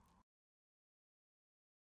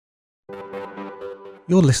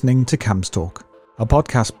You're listening to CAMHS Talk, a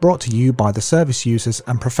podcast brought to you by the service users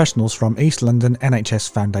and professionals from East London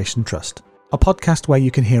NHS Foundation Trust. A podcast where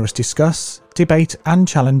you can hear us discuss, debate and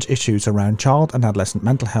challenge issues around child and adolescent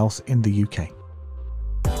mental health in the UK.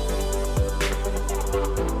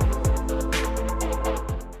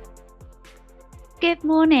 Good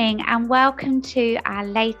morning and welcome to our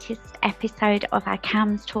latest episode of our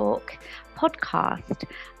CAMHS Talk podcast.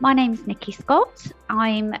 My name's Nikki Scott.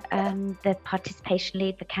 I'm the participation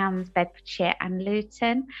lead for CAMHS Bedfordshire and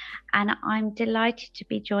Luton, and I'm delighted to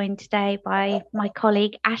be joined today by my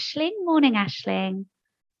colleague Aisling. Morning, Aisling.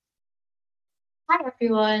 Hi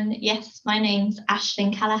everyone. Yes, my name's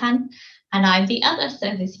Aisling Callaghan and I'm the other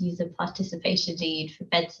service user participation lead for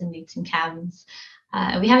Beds and Luton CAMHS.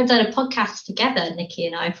 We haven't done a podcast together, Nikki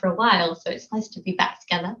and I, for a while, so it's nice to be back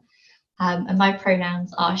together. And my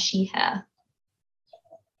pronouns are she, her.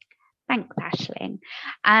 Thanks, Aisling.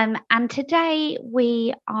 And today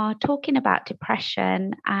we are talking about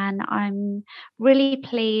depression, and I'm really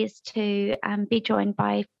pleased to be joined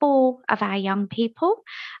by 4 of our young people.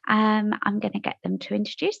 I'm going to get them to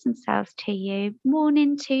introduce themselves to you.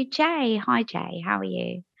 Morning to Jay. Hi, Jay. How are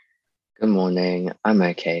you? Good morning. I'm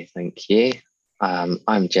okay, thank you.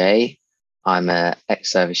 I'm Jay. I'm an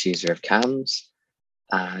ex-service user of CAMHS,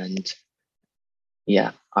 and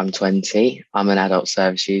yeah, I'm 20. I'm an adult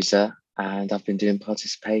service user, and I've been doing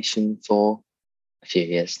participation for a few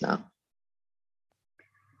years now.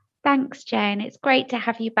 Thanks, Jane. It's great to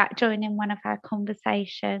have you back joining one of our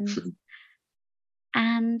conversations.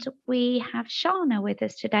 And we have Shana with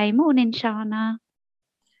us today. Morning, Shana.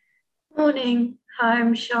 Morning. Hi,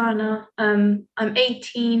 I'm Shana. I'm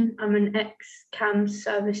 18. I'm an ex-CAMHS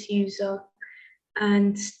service user,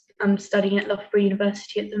 and I'm studying at Loughborough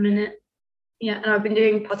University at the minute. Yeah, and I've been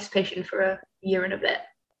doing participation for a year and a bit.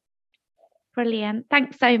 Brilliant.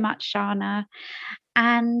 Thanks so much, Shana.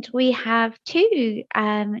 And we have 2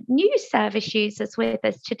 new service users with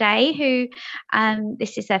us today who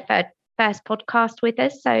this is their first podcast with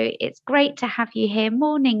us. So it's great to have you here.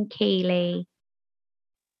 Morning, Keely.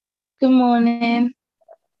 Good morning.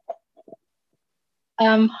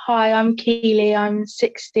 Hi, I'm Keely. I'm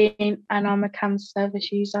 16 and I'm a CAMHS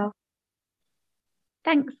service user.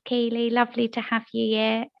 Thanks, Keely. Lovely to have you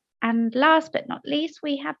here. And last but not least,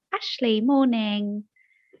 we have Ashley. Morning.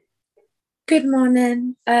 Good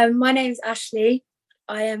morning. My name's Ashley.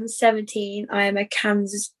 I am 17. I am a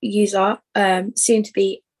CAMHS user, soon to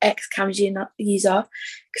be ex-CAMHS user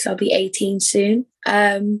because I'll be 18 soon.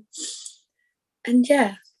 And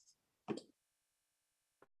yeah.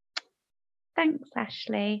 Thanks,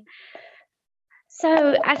 Ashley.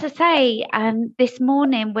 So, as I say, this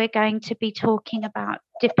morning we're going to be talking about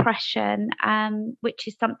depression, which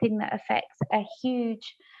is something that affects a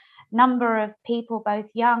huge number of people, both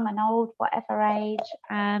young and old, whatever age.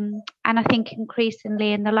 And I think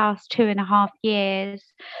increasingly in the last 2.5 years,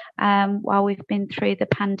 while we've been through the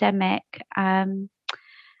pandemic, and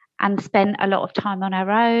spent a lot of time on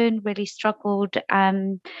our own, really struggled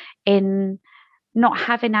in not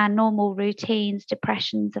having our normal routines.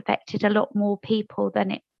 Depression's affected a lot more people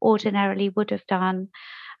than it ordinarily would have done.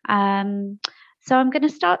 So I'm going to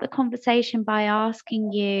start the conversation by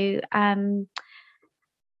asking you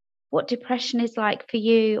what depression is like for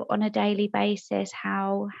you on a daily basis.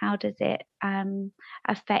 How does it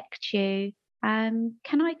affect you? Can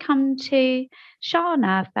I come to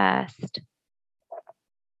Shana first?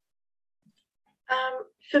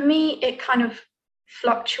 For me, it kind of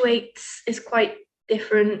fluctuates. It's quite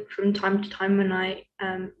different from time to time when I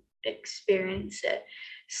experience it.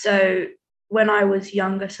 So when I was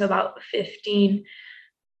younger, so about 15,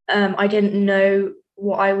 I didn't know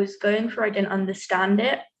what I was going through. I didn't understand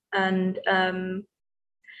it, and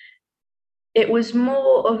it was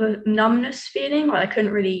more of a numbness feeling. Like I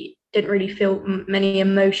didn't really feel many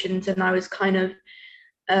emotions, and I was kind of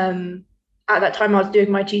at that time I was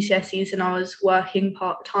doing my GCSEs and I was working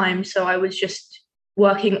part-time, so I was just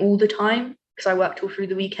working all the time because I worked all through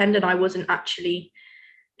the weekend and I wasn't actually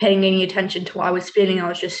paying any attention to what I was feeling. I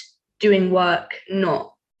was just doing work,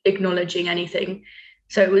 not acknowledging anything.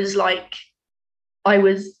 So it was like I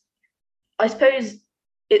suppose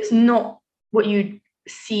it's not what you'd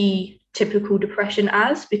see typical depression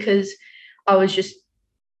as, because I was just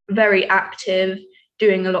very active,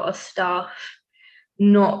 doing a lot of stuff,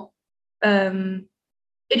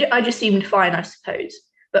 I just seemed fine, I suppose.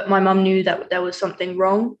 But my mum knew that there was something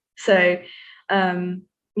wrong. So,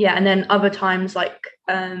 yeah. And then other times, like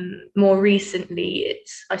more recently,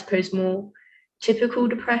 it's, I suppose, more typical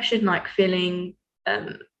depression, like feeling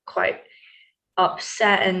quite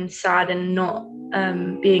upset and sad and not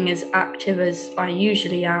being as active as I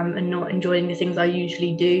usually am, and not enjoying the things I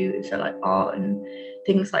usually do, so like art and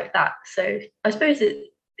things like that. So I suppose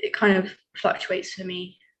it kind of fluctuates for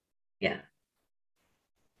me. Yeah.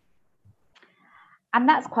 And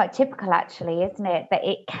that's quite typical, actually, isn't it? That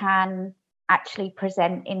it can actually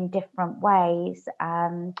present in different ways.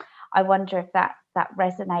 I wonder if that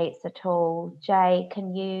resonates at all. Jay,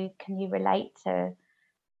 can you relate to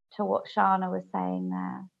what Shana was saying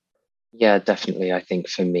there? Yeah, definitely. I think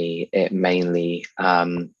for me, it mainly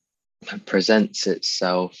presents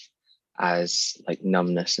itself as like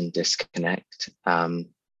numbness and disconnect,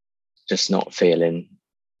 just not feeling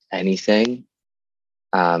anything,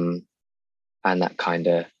 and that kind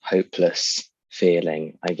of hopeless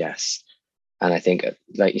feeling, I guess. And I think,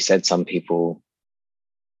 like you said, some people,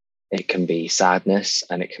 it can be sadness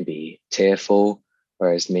and it can be tearful,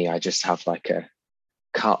 whereas me, I just have like a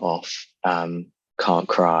cut off, can't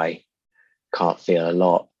cry, can't feel a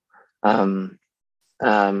lot.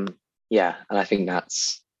 Yeah, and I think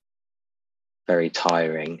that's very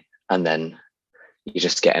tiring. And then you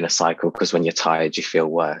just get in a cycle, because when you're tired, you feel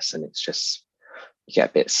worse, and it's just, you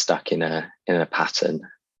get a bit stuck in a pattern.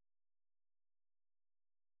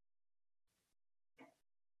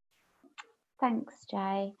 Thanks,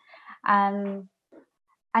 Jay. And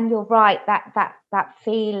you're right, that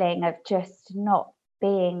feeling of just not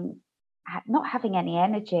having any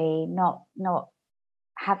energy, not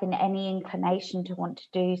having any inclination to want to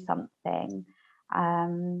do something.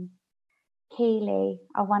 Keely,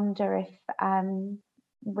 I wonder if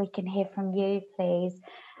we can hear from you, please.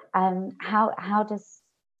 How does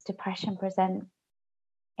depression present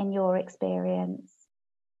in your experience?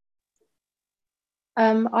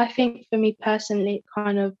 I think for me personally, it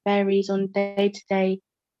kind of varies on day-to-day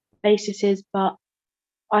basis, but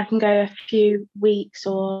I can go a few weeks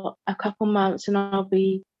or a couple months and I'll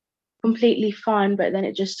be completely fine, but then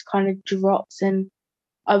it just kind of drops and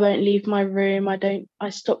I won't leave my room. I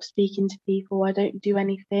stop speaking to people. I don't do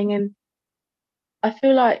anything. And I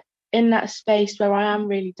feel like in that space where I am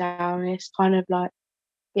really down, it's kind of like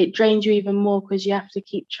it drains you even more, because you have to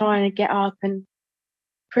keep trying to get up and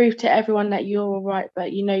prove to everyone that you're all right,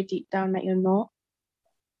 but you know deep down that you're not.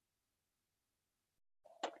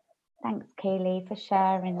 Thanks, Keely, for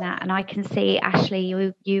sharing that. And I can see,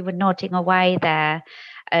 Ashley, you were nodding away there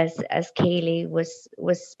as Keely was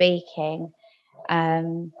speaking.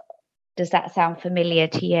 Does that sound familiar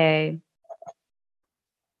to you?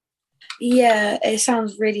 Yeah, it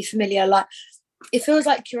sounds really familiar. Like, it feels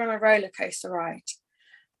like you're on a roller coaster ride.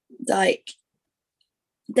 Like,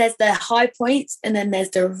 there's the high points and then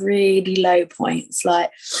there's the really low points.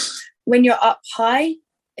 Like, when you're up high,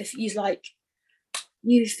 if you like,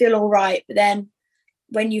 you feel all right, but then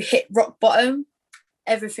when you hit rock bottom,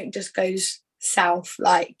 everything just goes south.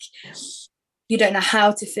 Like, you don't know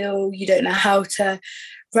how to feel, you don't know how to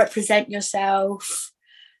represent yourself.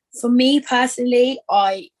 For me personally,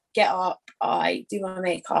 I get up, I do my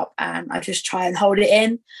makeup, and I just try and hold it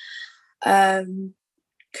in,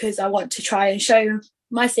 because I want to try and show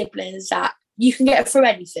my siblings that you can get through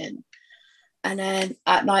anything. And then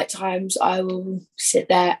at night times, I will sit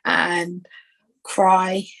there and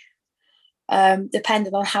cry,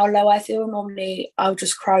 depending on how low I feel. Normally I'll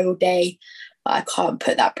just cry all day, but I can't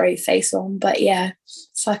put that brave face on. But yeah,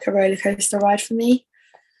 it's like a roller coaster ride for me.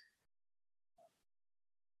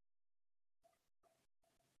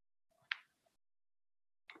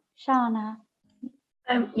 Shana?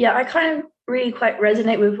 Yeah, I kind of really quite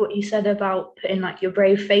resonate with what you said about putting like your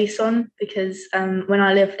brave face on, because when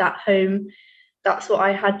I lived at home, that's what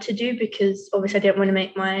I had to do, because obviously I didn't want to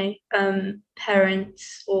make my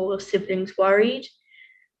parents or siblings worried.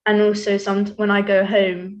 And also when I go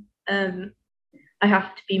home, I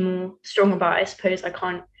have to be more strong about it. I suppose I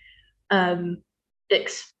can't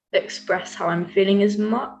express how I'm feeling as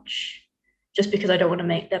much, just because I don't want to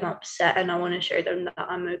make them upset and I want to show them that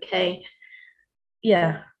I'm okay.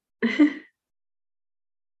 Yeah.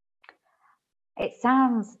 It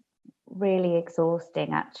sounds really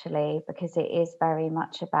exhausting, actually, because it is very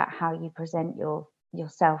much about how you present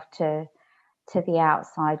yourself to the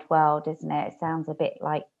outside world, isn't it? It sounds a bit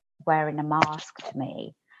like wearing a mask to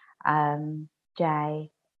me.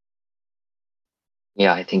 Jay?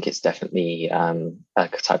 Yeah, I think it's definitely a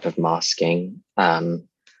type of masking,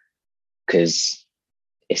 because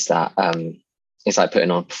it's that it's like putting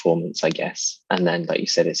on a performance, I guess. And then, like you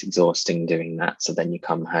said, it's exhausting doing that. So then you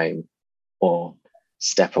come home or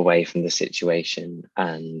step away from the situation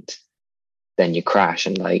and then you crash.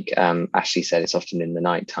 And like Ashley said, it's often in the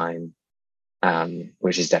nighttime,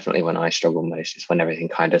 which is definitely when I struggle most. It's when everything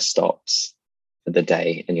kind of stops for the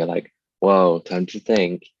day and you're like, whoa, time to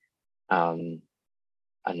think. And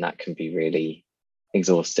that can be really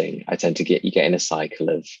exhausting. I tend to get in a cycle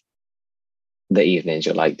of the evenings,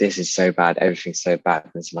 you're like, this is so bad, everything's so bad.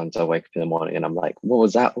 And sometimes I wake up in the morning and I'm like, what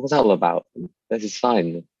was that all about? This is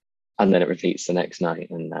fine. And then it repeats the next night,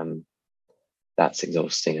 and that's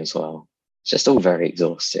exhausting as well. It's just all very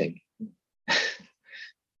exhausting.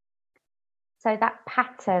 So that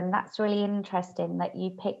pattern, that's really interesting that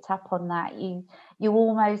you picked up on that. You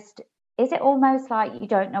almost, is it almost like you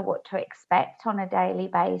don't know what to expect on a daily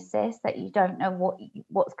basis, that you don't know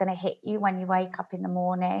what's going to hit you when you wake up in the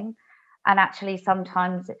morning? And actually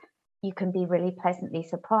sometimes you can be really pleasantly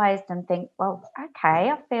surprised and think, well,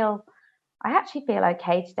 okay, I actually feel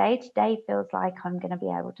okay today. Today feels like I'm going to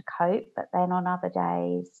be able to cope. But then on other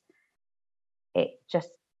days, it just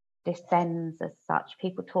descends as such.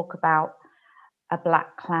 People talk about a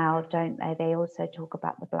black cloud, don't they? They also talk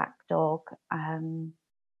about the black dog, and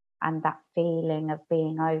that feeling of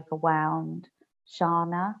being overwhelmed.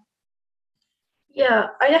 Shana? Yeah,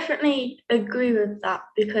 I definitely agree with that,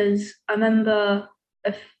 because I remember,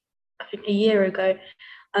 I think a year ago,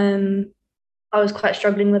 I was quite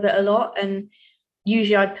struggling with it a lot, and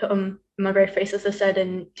usually I'd put on my brave face, as I said,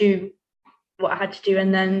 and do what I had to do.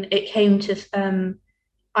 And then it came to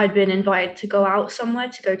I'd been invited to go out somewhere,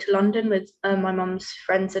 to go to London with my mum's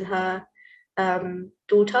friends and her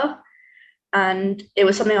daughter. And it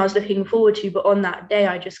was something I was looking forward to, but on that day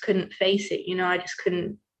I just couldn't face it. I just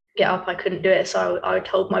couldn't get up, I couldn't do it. So I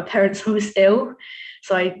told my parents I was ill,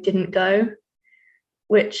 so I didn't go,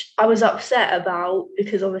 which I was upset about,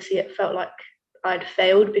 because obviously it felt like I'd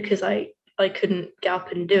failed because I couldn't get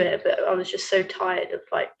up and do it. But I was just so tired of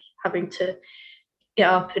like having to get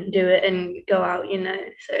up and do it and go out,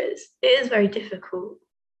 so it is very difficult.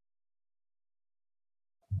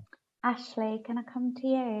 Ashley, can I come to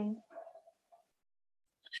you?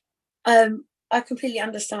 I completely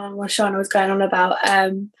understand what Shana was going on about.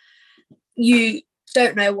 You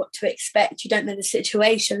don't know what to expect. You don't know the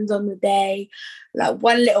situations on the day. Like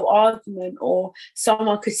one little argument, or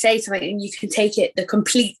someone could say something and you can take it the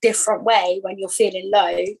complete different way when you're feeling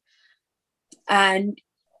low, and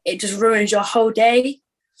it just ruins your whole day.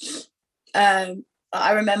 I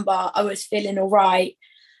remember I was feeling all right,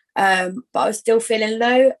 but I was still feeling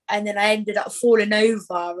low, and then I ended up falling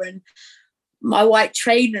over, and my white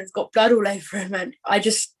trainers got blood all over him, and it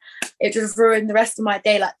just ruined the rest of my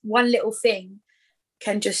day. Like one little thing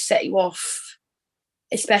can just set you off,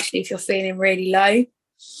 especially if you're feeling really low.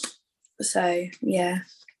 So yeah.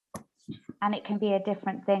 And it can be a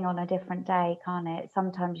different thing on a different day, can't it?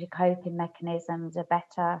 Sometimes your coping mechanisms are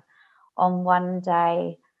better on one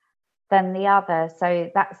day than the other. So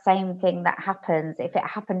that same thing that happens, if it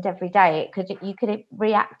happened every day, you could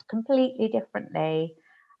react completely differently,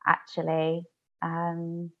 actually.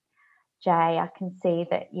 Jay, I can see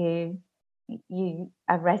that you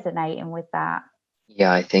are resonating with that.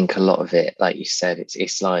 Yeah, I think a lot of it, like you said,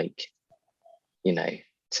 it's like,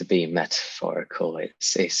 to be metaphorical,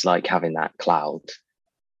 it's like having that cloud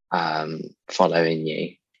following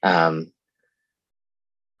you. I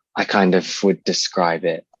kind of would describe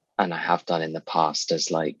it, and I have done in the past, as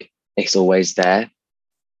like it's always there.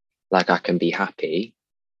 Like I can be happy,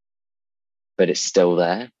 but it's still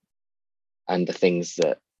there. And the things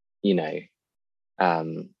that,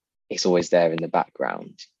 it's always there in the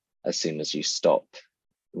background. As soon as you stop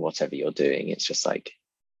whatever you're doing, it's just like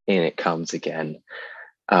in it comes again.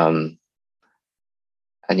 And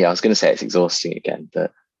yeah, I was going to say it's exhausting again,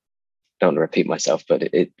 but I don't want to repeat myself, but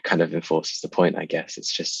it kind of enforces the point, I guess.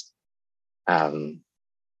 It's just I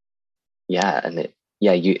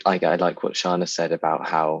like what Shana said about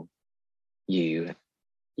how you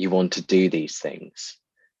want to do these things,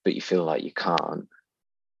 but you feel like you can't.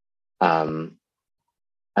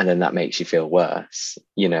 And then that makes you feel worse.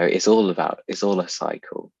 It's all a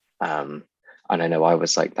cycle. And I know I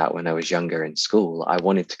was like that when I was younger in school. I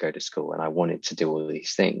wanted to go to school and I wanted to do all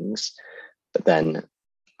these things, but then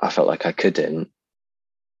I felt like I couldn't.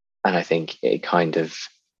 And I think it kind of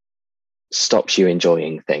stops you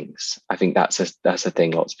enjoying things. I think that's a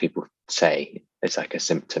thing lots of people say. It's like a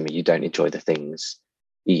symptom. You don't enjoy the things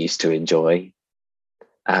you used to enjoy.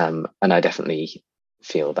 And I definitely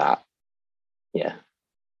feel that. Yeah.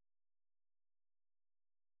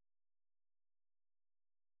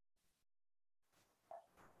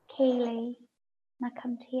 Keely, can I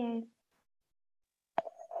come to you?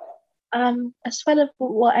 As well as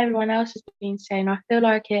what everyone else has been saying, I feel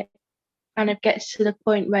like it kind of gets to the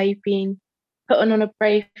point where you've been putting on a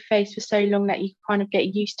brave face for so long that you kind of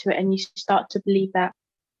get used to it, and you start to believe that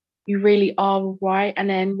you really are right. And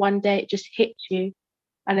then one day it just hits you,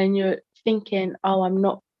 and then you're thinking, oh, I'm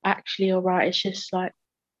not actually all right. It's just like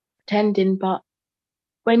pretending. But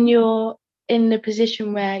when you're in the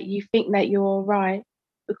position where you think that you're all right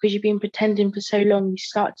because you've been pretending for so long, you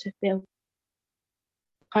start to feel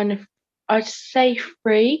kind of, I'd say,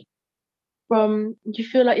 free from, you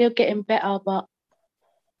feel like you're getting better, but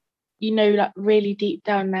you know, like really deep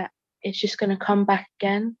down that it's just going to come back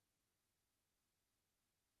again.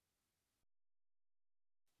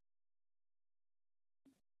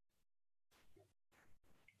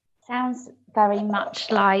 Sounds very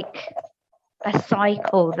much like a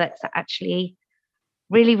cycle that's actually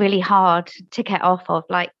really, really hard to get off of.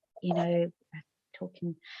 Like, you know,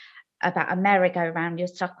 talking about a merry-go-round, you're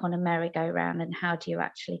stuck on a merry-go-round, and how do you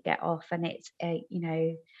actually get off? And it's, you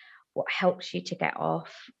know, what helps you to get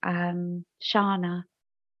off. Shana.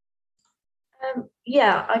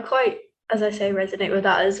 Yeah, I quite, as I say, resonate with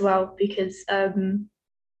that as well, because I've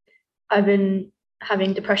been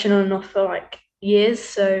having depression on and off for like years.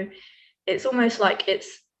 So it's almost like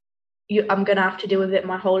I'm gonna have to deal with it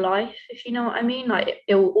my whole life, if you know what I mean. Like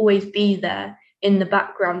it will always be there in the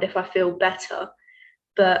background if I feel better,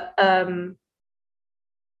 but I'll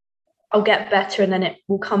get better and then it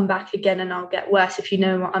will come back again and I'll get worse, if you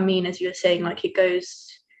know what I mean. As you were saying, like it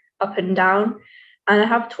goes up and down. And I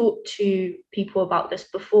have talked to people about this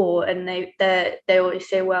before, and they always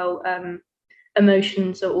say, well,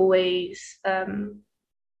 emotions are always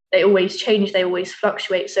they always change, they always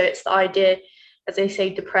fluctuate. So it's the idea, as they say,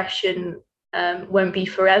 depression won't be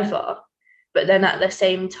forever, but then at the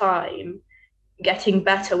same time, getting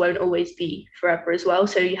better won't always be forever as well.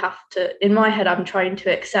 So you have to, in my head, I'm trying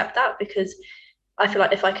to accept that, because I feel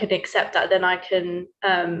like if I can accept that, then I can,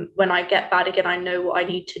 when I get bad again, I know what I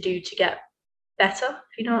need to do to get better,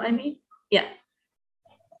 if you know what I mean.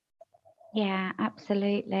 Yeah,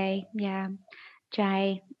 absolutely. Yeah.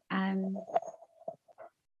 Jay.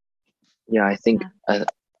 Yeah, I think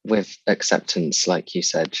with acceptance, like you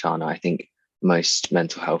said, Shana, I think most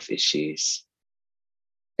mental health issues,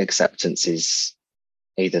 acceptance is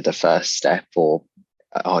either the first step or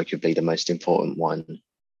arguably the most important one.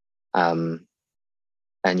 And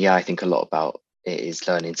yeah, I think a lot about it is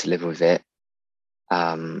learning to live with it,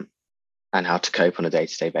 and how to cope on a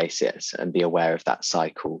day-to-day basis, and be aware of that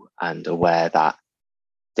cycle, and aware that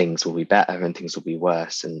things will be better and things will be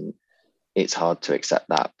worse. And it's hard to accept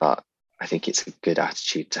that, but I think it's a good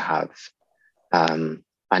attitude to have.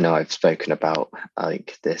 I know I've spoken about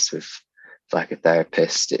like this with like a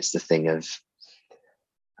therapist. It's the thing of,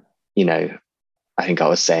 you know, I think I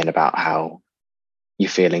was saying about how you're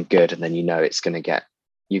feeling good and then you know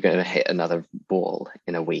you're going to hit another wall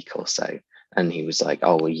in a week or so. And he was like,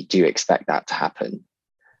 oh, well, you do expect that to happen.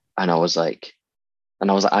 And I was like,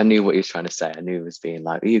 I knew what he was trying to say. I knew he was being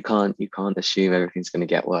like, you can't assume everything's going to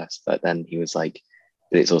get worse. But then he was like,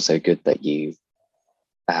 but it's also good that you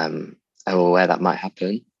are aware that might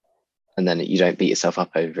happen, and then you don't beat yourself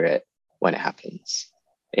up over it when it happens,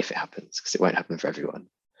 if it happens, because it won't happen for everyone.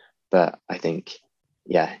 But I think,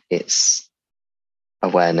 yeah, it's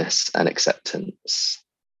awareness and acceptance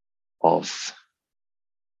of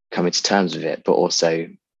coming to terms with it, but also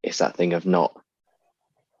it's that thing of not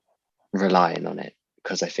relying on it,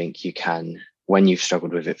 because I think you can, when you've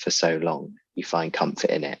struggled with it for so long, you find comfort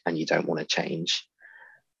in it and you don't want to change,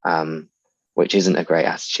 which isn't a great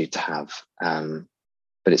attitude to have,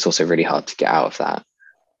 but it's also really hard to get out of that.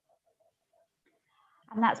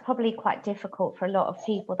 And that's probably quite difficult for a lot of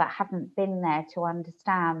people that haven't been there to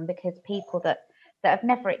understand, because people that have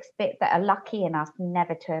never that are lucky enough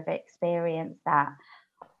never to have experienced that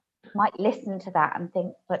might listen to that and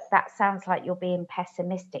think, but that sounds like you're being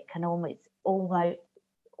pessimistic and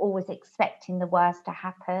always expecting the worst to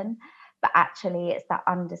happen. But actually it's that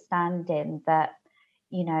understanding that,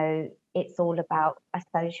 you know, it's all about, I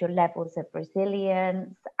suppose, your levels of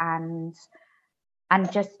resilience and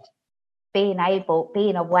just being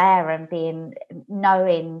aware and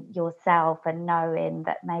knowing yourself, and knowing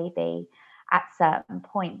that maybe at certain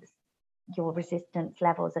points your resistance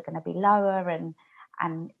levels are going to be lower and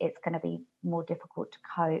it's going to be more difficult to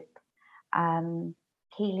cope.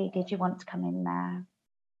 Keely, did you want to come in there?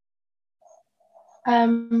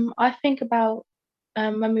 I think about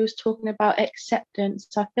when we was talking about acceptance,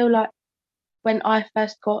 I feel like when I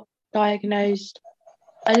first got diagnosed,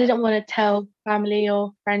 I didn't want to tell family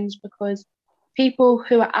or friends, because people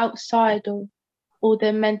who are outside of all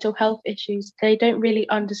the mental health issues, they don't really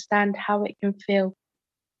understand how it can feel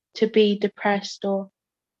to be depressed or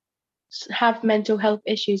have mental health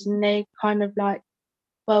issues, and they kind of like,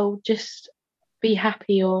 well, just be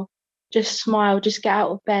happy or just smile, just get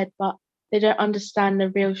out of bed, but they don't understand the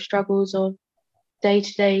real struggles of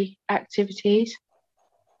day-to-day activities.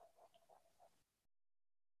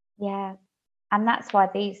 Yeah, and that's why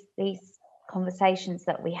these conversations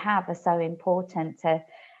that we have are so important, to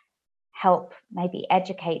help maybe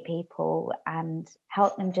educate people and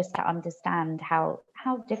help them just to understand how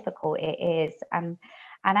difficult it is, and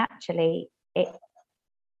actually it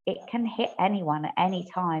can hit anyone at any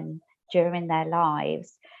time during their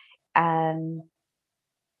lives.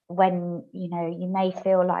 When you may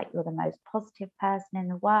feel like you're the most positive person in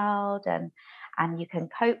the world, and you can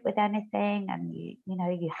cope with anything, and you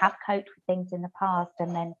have coped with things in the past,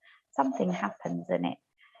 and then something happens and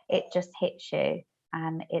it just hits you,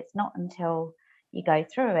 and it's not until you go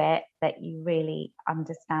through it that you really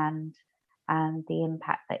understand the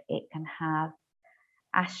impact that it can have.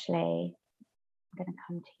 Ashley, I'm going to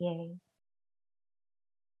come to you.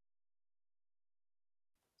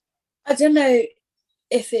 I don't know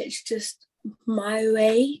if it's just my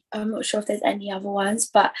way. I'm not sure if there's any other ones,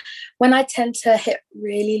 but when I tend to hit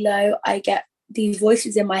really low, I get these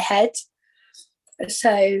voices in my head.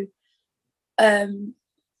 So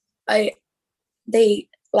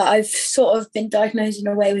I've sort of been diagnosed in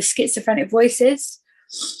a way with schizophrenic voices.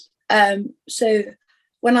 So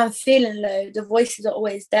when I'm feeling low, the voices are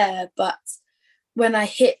always there, but when I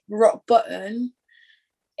hit rock bottom,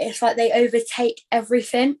 it's like they overtake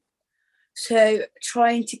everything. So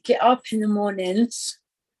trying to get up in the mornings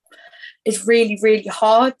is really, really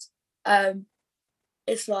hard.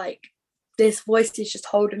 It's like this voice is just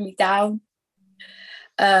holding me down.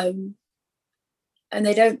 And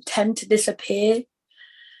they don't tend to disappear.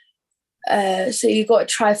 So you've got to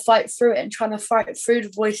try fight through it, and trying to fight through the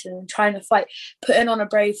voices, and trying to fight, putting on a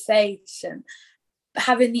brave face and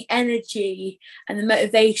having the energy and the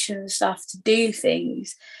motivation and stuff to do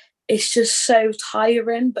things. It's just so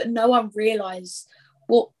tiring, but no one realises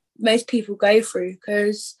what most people go through,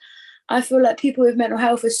 because I feel like people with mental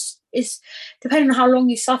health is depending on how long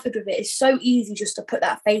you suffered with it, it's so easy just to put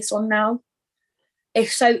that face on now.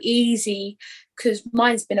 It's so easy, because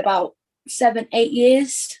mine's been about 7-8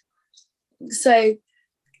 years. So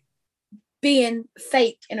being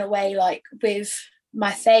fake in a way, like with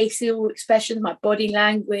my facial expressions, my body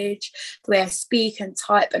language, the way I speak and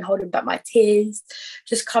type and holding back my tears,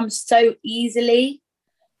 just comes so easily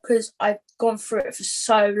because I've gone through it for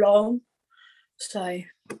so long. So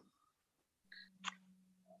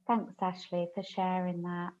thanks, Ashley, for sharing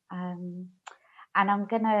that. And I'm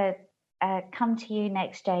gonna come to you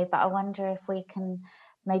next, Jay, but I wonder if we can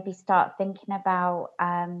maybe start thinking about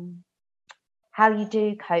how you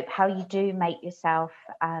do cope, how you do make yourself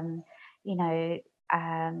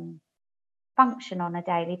function on a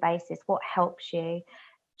daily basis. What helps you,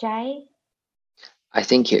 Jay? I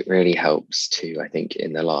think it really helps too. I think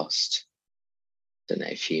in the last,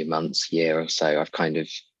 few months, year or so, I've kind of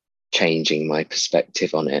changing my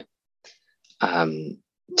perspective on it. I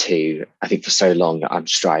think for so long I'm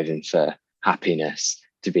striving for happiness,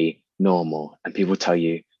 to be normal, and people tell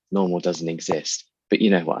you normal doesn't exist, but you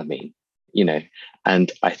know what I mean, and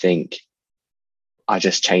I think I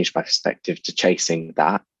just changed my perspective to chasing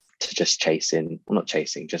that, to just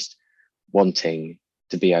just wanting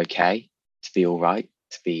to be okay, to be all right,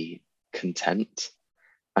 to be content.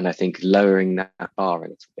 And I think lowering that bar a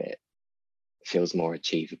little bit feels more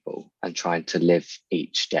achievable, and trying to live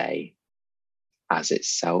each day as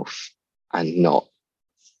itself and not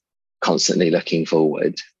constantly looking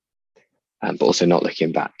forward, but also not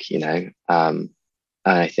looking back, and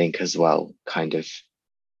I think as well, kind of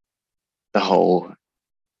the whole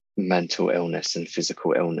mental illness and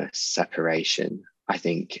physical illness separation. I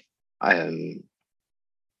think the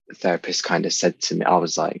therapist kind of said to me, I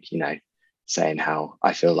was like, saying how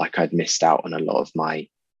I feel like I'd missed out on a lot of my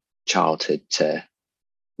childhood to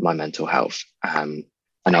my mental health. And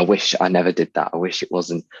I wish I never did that. I wish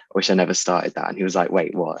I never started that. And he was like,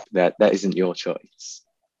 wait, what? That isn't your choice.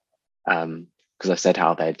 Because I said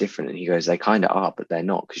how they're different. And he goes, they kind of are, but they're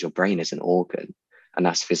not, because your brain is an organ, and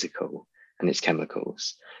that's physical and it's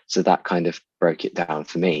chemicals. So that kind of broke it down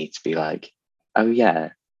for me to be like, oh yeah,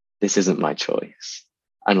 this isn't my choice.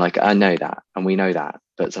 And like, I know that, and we know that,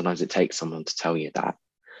 but sometimes it takes someone to tell you that,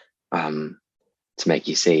 to make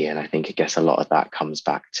you see. And I guess a lot of that comes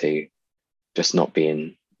back to just not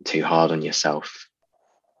being too hard on yourself.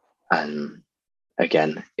 And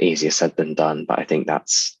again, easier said than done, but I think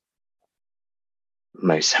that's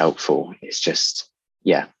most helpful. It's just,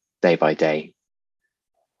 day by day,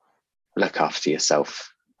 look after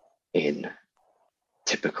yourself in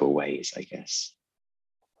typical ways, I guess.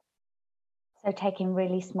 So taking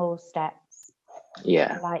really small steps.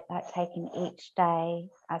 Yeah. Like that, taking each day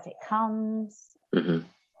as it comes. Mm-hmm.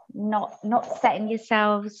 Not setting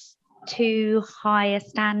yourselves too high a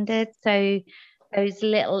standard. So those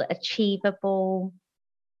little achievable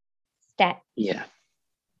steps. Yeah.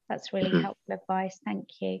 That's really helpful advice. Thank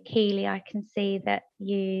you. Keely, I can see that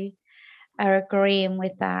you are agreeing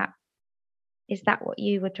with that. Is that what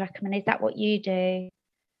you would recommend? Is that what you do?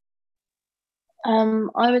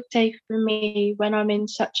 I would say for me, when I'm in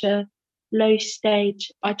such a low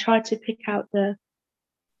stage, I try to pick out the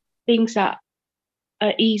things that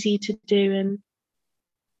are easy to do, and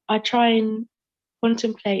I try and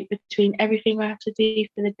contemplate between everything I have to do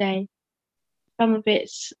for the day. Some of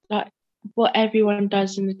it's like what everyone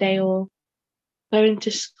does in the day, or going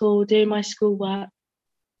to school, doing my schoolwork.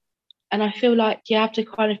 And I feel like you have to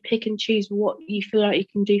kind of pick and choose what you feel like you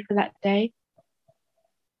can do for that day.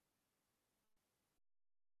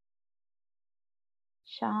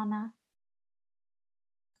 Shana?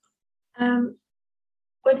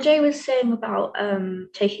 What Jay was saying about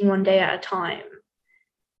taking one day at a time,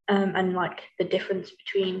 and like the difference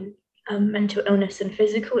between mental illness and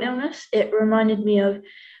physical illness, it reminded me of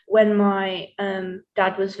when my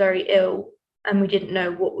dad was very ill and we didn't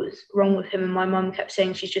know what was wrong with him, and my mum kept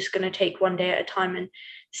saying she's just going to take one day at a time and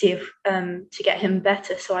see if to get him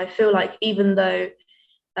better. So I feel like even though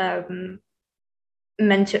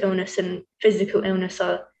mental illness and physical illness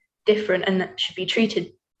are different and that should be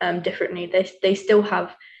treated differently, they still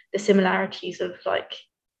have the similarities of, like,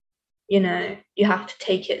 you know, you have to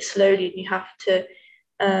take it slowly and you have to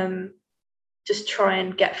just try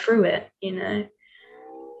and get through it, you know.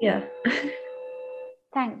 Yeah.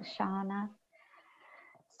 Thanks, Shana.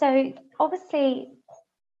 So obviously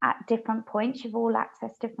at different points you've all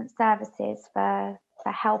accessed different services for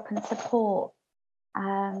help and support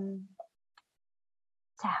to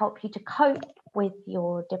help you to cope with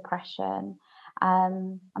your depression.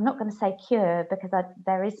 I'm not going to say cure, because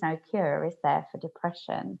there is no cure, is there, for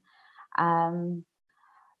depression? But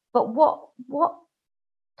what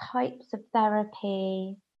types of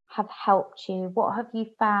therapy have helped you? What have you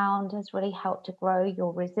found has really helped to grow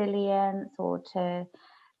your resilience, or to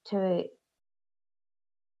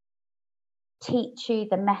teach you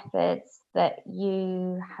the methods that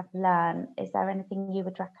you have learned? Is there anything you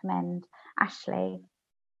would recommend, Ashley?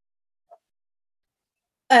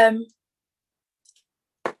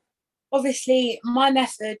 Obviously, my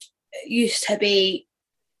method used to be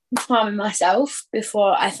calming myself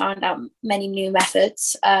before I found out many new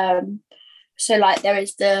methods. So, like, there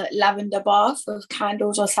is the lavender bath with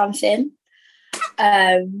candles or something.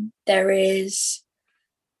 There is,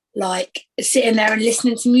 like, sitting there and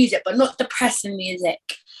listening to music, but not depressing music,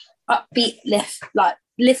 upbeat,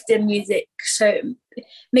 lifting music, so it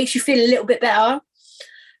makes you feel a little bit better.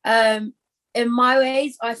 In my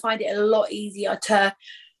ways, I find it a lot easier to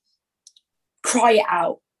cry it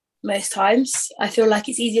out most times. I feel like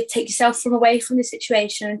it's easier to take yourself from away from the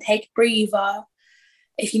situation and take a breather.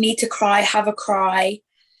 If you need to cry, have a cry.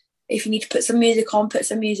 If you need to put some music on, put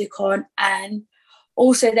some music on. And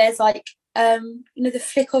also there's, like, the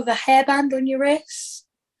flick of a hairband on your wrist.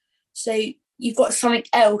 So you've got something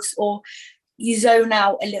else, or you zone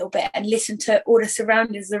out a little bit and listen to all the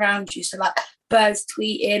surroundings around you. So, like, birds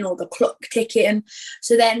tweeting or the clock ticking.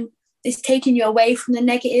 So then it's taking you away from the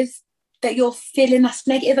negative that you're feeling that's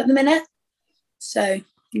negative at the minute. So,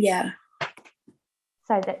 yeah.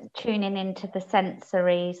 So that tuning into the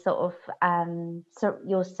sensory sort of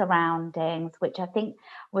your surroundings, which I think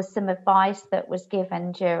was some advice that was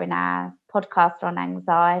given during our podcast on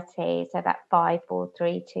anxiety. So that 5, 4,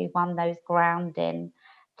 3, 2, 1, those grounding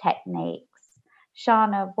techniques.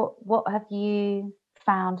 Shana, what have you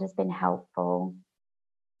found has been helpful?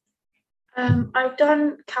 I've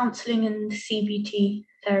done counselling and CBT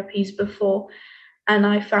therapies before, and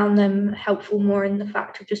I found them helpful more in the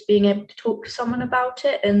fact of just being able to talk to someone about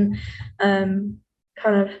it. And I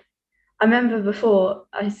remember before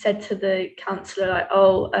I said to the counsellor, like,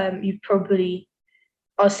 I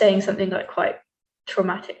was saying something like quite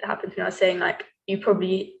traumatic that happened to me. I was saying, like, you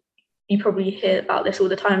probably hear about this all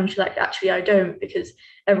the time. And she's like, actually, I don't, because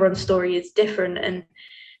everyone's story is different and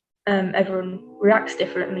everyone reacts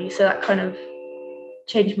differently. So that kind of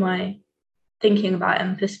changed my thinking about it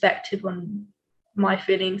and perspective on my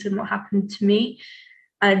feelings and what happened to me.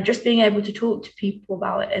 And just being able to talk to people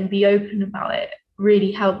about it and be open about it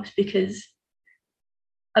really helps, because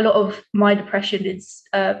a lot of my depression is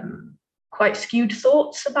quite skewed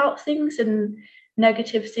thoughts about things and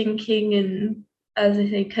negative thinking and, as I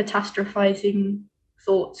say, catastrophizing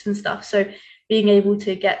thoughts and stuff. So being able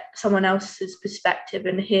to get someone else's perspective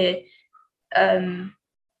and hear, I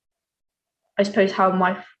suppose, how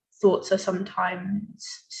my thoughts are sometimes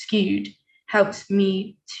skewed helps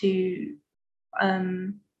me to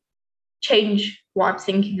change what I'm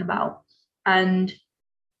thinking about and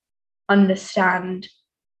understand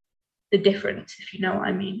the difference, if you know what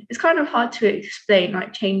I mean. It's kind of hard to explain,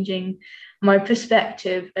 like changing my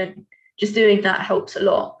perspective, and just doing that helps a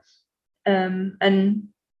lot. And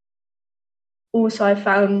also I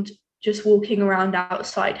found just walking around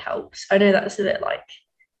outside helps. I know that's a bit like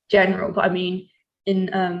general, but I mean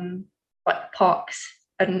in like parks,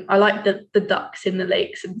 and I like the ducks in the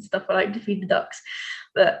lakes and stuff. I like to feed the ducks.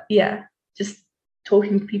 But yeah, just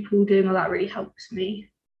talking to people, doing all that really helps me.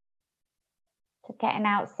 So getting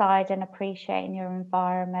outside and appreciating your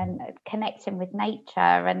environment, connecting with nature,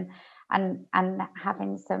 and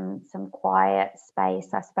having some quiet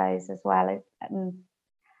space, I suppose, as well, and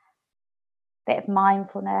a bit of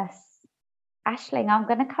mindfulness. Aisling, I'm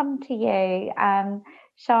going to come to you.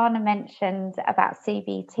 Shana mentioned about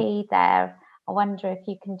CBT there. I wonder if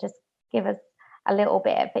you can just give us a little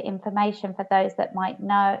bit of information for those that might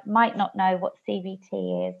not know what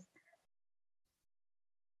CBT is.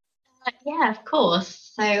 Yeah, of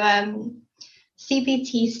course. So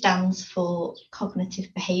CBT stands for Cognitive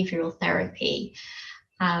Behavioural Therapy.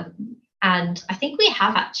 And I think we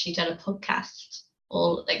have actually done a podcast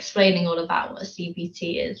all explaining all about what a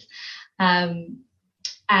CBT is.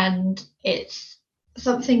 And it's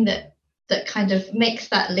something that kind of makes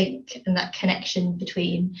that link and that connection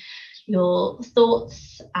between your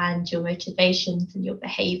thoughts and your motivations and your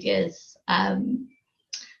behaviours.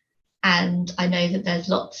 And I know that there's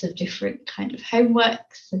lots of different kind of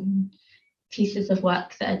homeworks and pieces of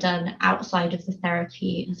work that are done outside of the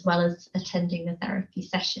therapy, as well as attending the therapy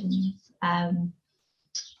sessions.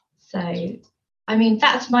 So, I mean,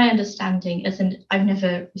 that's my understanding. I've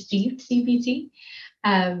never received CBT.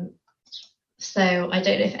 So I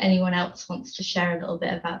don't know if anyone else wants to share a little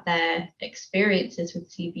bit about their experiences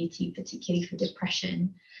with CBT, particularly for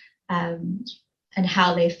depression, and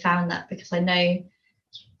how they've found that, because I know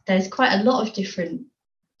there's quite a lot of different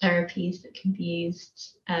therapies that can be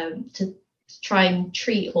used to try and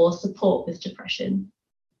treat or support with depression.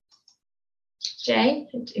 Jay,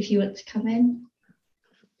 if you want to come in.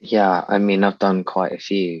 Yeah, I mean, I've done quite a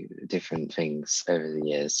few different things over the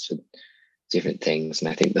years for different things. And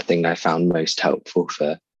I think the thing I found most helpful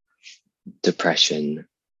for depression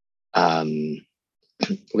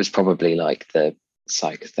was probably like the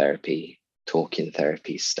psychotherapy, talking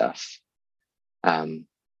therapy stuff.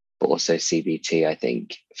 But also CBT, I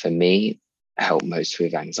think, for me, helped most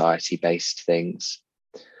with anxiety-based things,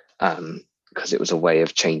 because it was a way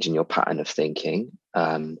of changing your pattern of thinking.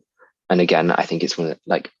 And again, I think it's one of,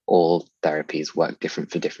 like, all therapies work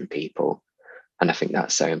different for different people. And I think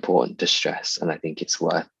that's so important to stress. And I think it's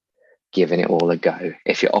worth giving it all a go.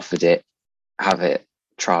 If you're offered it, have it,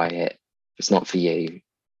 try it. If it's not for you,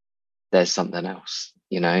 there's something else,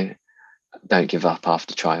 you know. Don't give up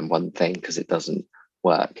after trying one thing because it doesn't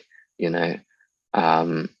work, you know.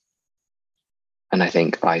 And I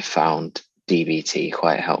think I found DBT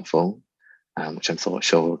quite helpful, which I'm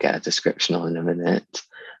sure we'll get a description on in a minute,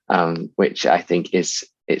 which I think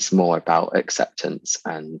it's more about acceptance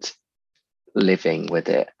and living with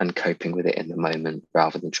it and coping with it in the moment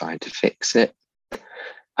rather than trying to fix it.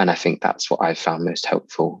 And I think that's what I found most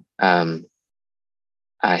helpful.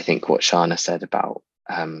 I think what Shana said about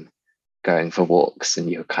going for walks,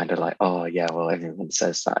 and you're kind of like, oh yeah, well, everyone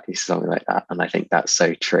says that, something like that. And I think that's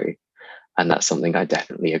so true. And that's something I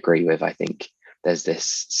definitely agree with. I think there's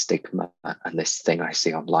this stigma and this thing I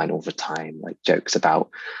see online all the time, like jokes about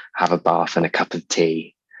have a bath and a cup of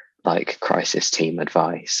tea, like crisis team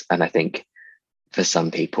advice. And I think for some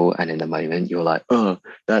people, and in the moment, you're like, oh,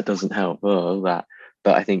 that doesn't help, oh, that.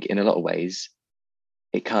 But I think in a lot of ways,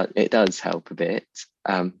 it does help a bit,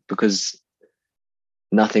 because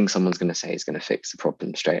nothing someone's going to say is going to fix the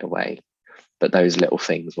problem straight away. But those little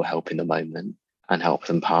things will help in the moment and help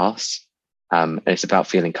them pass. And it's about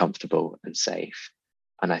feeling comfortable and safe.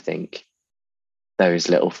 And I think those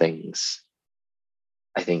little things,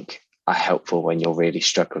 I think, are helpful when you're really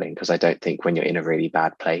struggling, because I don't think when you're in a really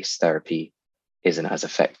bad place, therapy isn't as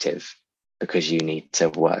effective, because you need to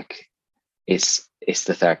work. It's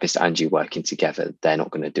the therapist and you working together. They're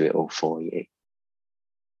not going to do it all for you.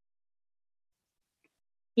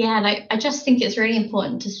 Yeah, and I just think it's really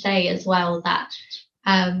important to say as well that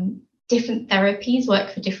different therapies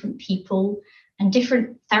work for different people, and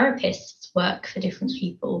different therapists work for different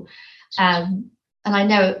people. And I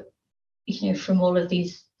know, from all of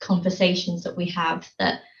these conversations that we have,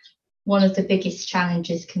 that one of the biggest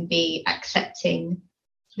challenges can be accepting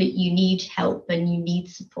that you need help and you need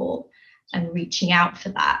support, and reaching out for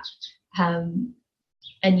that. And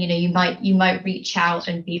you might reach out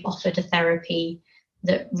and be offered a therapy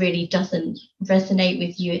that really doesn't resonate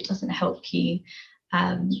with you, it doesn't help you,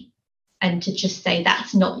 and to just say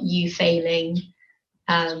that's not you failing,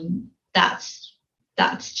 that's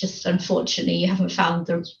just, unfortunately, you haven't found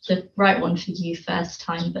the right one for you first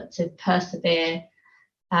time, but to persevere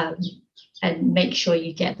and make sure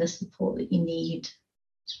you get the support that you need.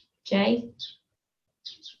 Jay?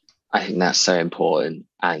 I think that's so important,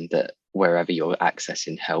 and that wherever you're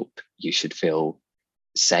accessing help, you should feel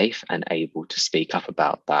safe and able to speak up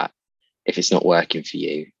about that. If it's not working for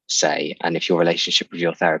you, say. And if your relationship with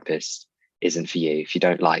your therapist isn't for you, if you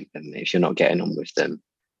don't like them, if you're not getting on with them,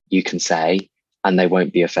 you can say, and they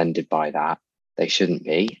won't be offended by that. They shouldn't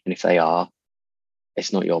be. And if they are,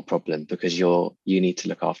 it's not your problem, because you need to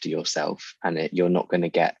look after yourself, and you're not going to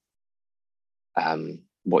get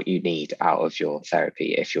what you need out of your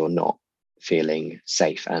therapy if you're not feeling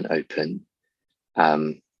safe and open.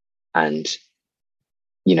 And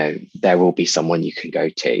there will be someone you can go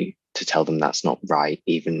to tell them that's not right,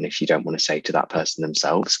 even if you don't want to say to that person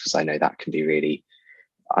themselves, because I know that can be really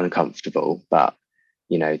uncomfortable. But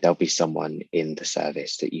there'll be someone in the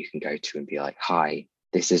service that you can go to and be like, hi,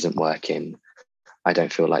 this isn't working. I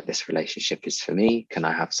don't feel like this relationship is for me. Can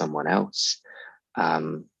I have someone else?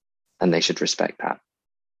 And they should respect that.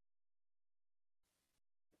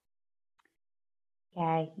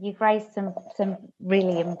 Yeah, you've raised some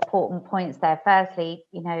really important points there. Firstly,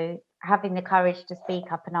 having the courage to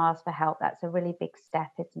speak up and ask for help, that's a really big step,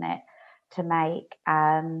 isn't it, to make?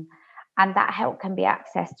 And that help can be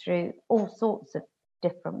accessed through all sorts of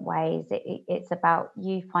different ways. It's about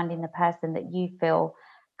you finding the person that you feel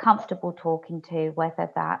comfortable talking to, whether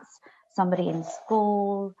that's somebody in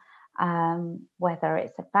school, whether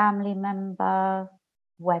it's a family member,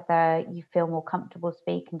 whether you feel more comfortable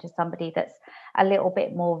speaking to somebody that's a little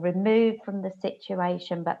bit more removed from the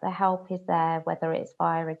situation, but the help is there, whether it's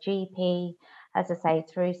via a GP, as I say,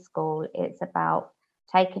 through school. It's about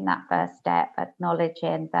taking that first step,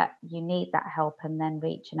 acknowledging that you need that help, and then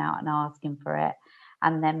reaching out and asking for it,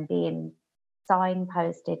 and then being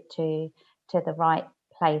signposted to the right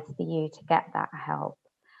place for you to get that help.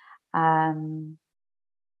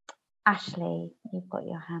 Ashley, you've got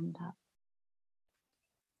your hand up.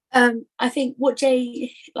 I think what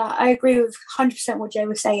Jay, I agree with 100% what Jay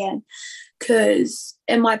was saying, because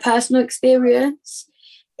in my personal experience,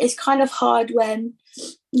 it's kind of hard when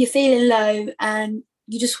you're feeling low and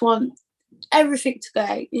you just want everything to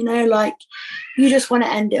go, you just want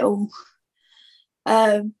to end it all.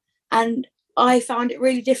 And I found it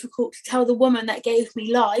really difficult to tell the woman that gave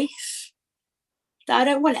me life that I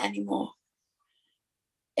don't want it anymore.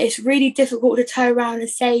 It's really difficult to turn around and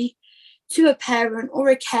say to a parent or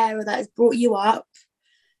a carer that has brought you up,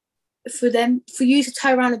 for you to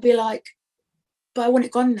turn around and be like, but I want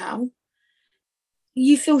it gone now.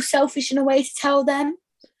 You feel selfish in a way to tell them,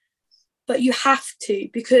 but you have to,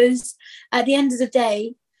 because at the end of the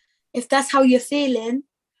day, if that's how you're feeling,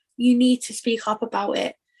 you need to speak up about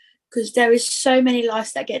it, because there is so many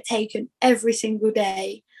lives that get taken every single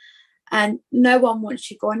day, and no one wants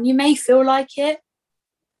you gone. You may feel like it,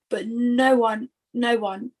 but no one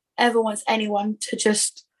ever wants anyone to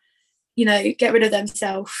just, get rid of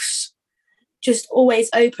themselves. Just always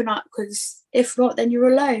open up, because if not, then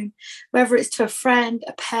you're alone. Whether it's to a friend,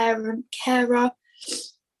 a parent, carer,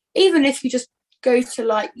 even if you just go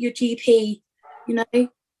to your GP,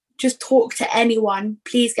 just talk to anyone.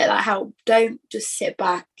 Please get that help. Don't just sit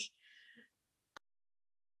back.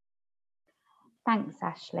 Thanks,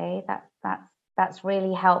 Ashley. That's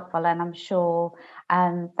really helpful, and I'm sure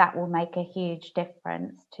that will make a huge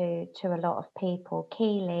difference to a lot of people.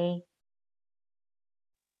 Keely?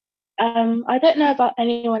 I don't know about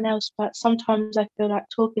anyone else, but sometimes I feel like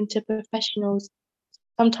talking to professionals,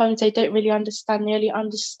 sometimes they don't really understand. They only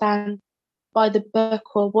understand by the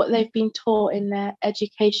book or what they've been taught in their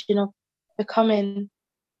education of becoming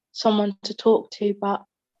someone to talk to. But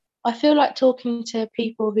I feel like talking to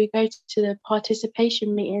people who go to the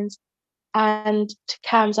participation meetings and to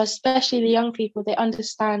CAMHS, especially the young people, they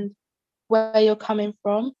understand where you're coming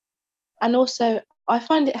from. And also, I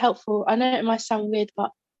find it helpful, I know it might sound weird, but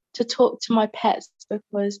to talk to my pets,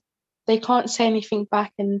 because they can't say anything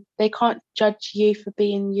back and they can't judge you for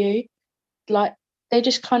being you. They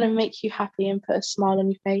just kind of make you happy and put a smile on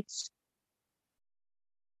your face.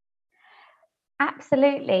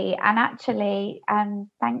 Absolutely. And actually,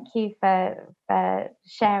 thank you for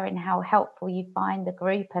sharing how helpful you find the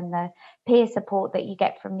group and the peer support that you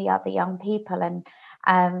get from the other young people.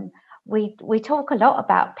 And we talk a lot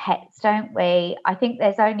about pets, don't we? I think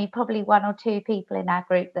there's only probably one or two people in our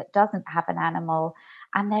group that doesn't have an animal,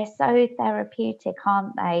 and they're so therapeutic,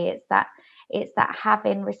 aren't they? It's that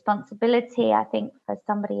having responsibility, I think, for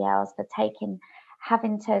somebody else, for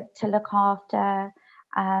having to look after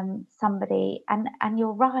somebody, and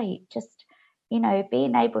you're right, just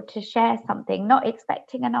being able to share something, not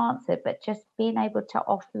expecting an answer, but just being able to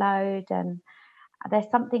offload. And there's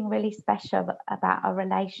something really special about a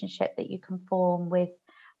relationship that you can form with,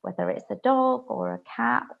 whether it's a dog or a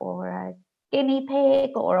cat or a guinea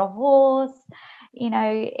pig or a horse.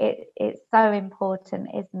 It's so important,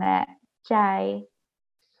 isn't it, Jay?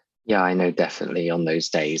 Yeah, I know definitely on those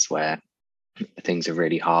days where things are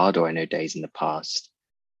really hard, or I know days in the past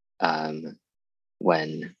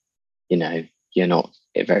when you're not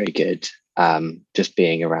very good, just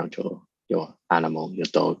being around your animal, your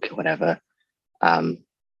dog, whatever,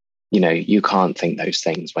 you can't think those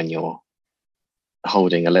things when you're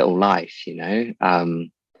holding a little life,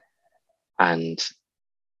 and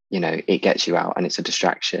it gets you out and it's a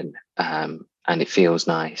distraction, and it feels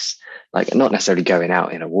nice, like not necessarily going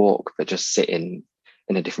out in a walk, but just sitting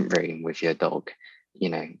in a different room with your dog.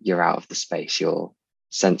 You're out of the space, you're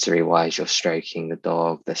sensory wise, you're stroking the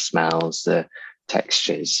dog, the smells, the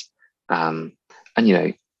textures, and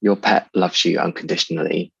your pet loves you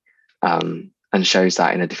unconditionally, and shows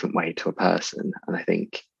that in a different way to a person. And I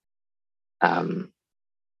think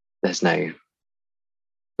there's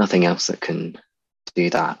nothing else that can do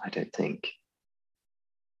that, I don't think.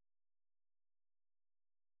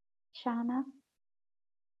 Shana?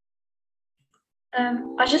 I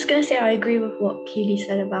was just going to say I agree with what Keely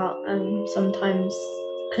said about sometimes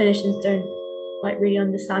clinicians don't really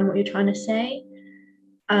understand what you're trying to say.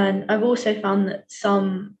 And I've also found that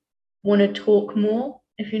some want to talk more,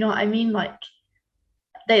 if you know what I mean. Like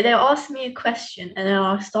they'll ask me a question and then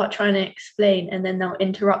I'll start trying to explain, and then they'll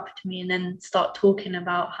interrupt me and then start talking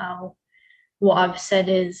about how what I've said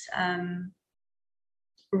is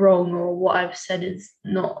wrong, or what I've said is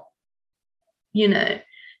not,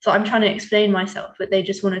 So I'm trying to explain myself, but they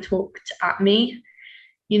just want to talk at me,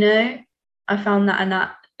 I found that, and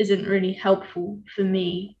that isn't really helpful for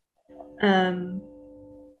me.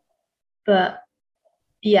 But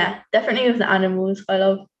yeah, definitely with the animals, I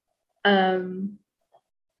love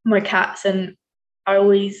my cats, and I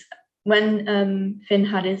always, when Finn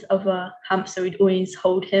had his other hamster, we'd always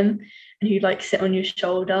hold him and he'd sit on your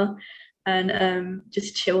shoulder and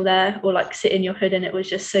just chill there, or sit in your hood, and it was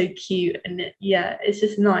just so cute. And it's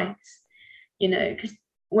just nice, because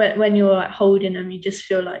when you're holding them, you just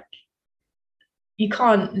feel like you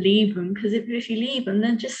can't leave them, because if you leave them,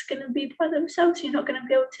 they're just going to be by themselves. You're not going to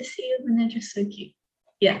be able to see them, and they're just so cute.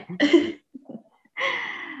 Yeah.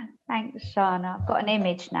 Thanks, Shana. I've got an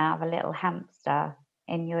image now of a little hamster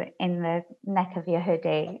in the neck of your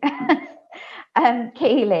hoodie.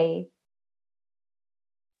 Keely?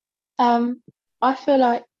 I feel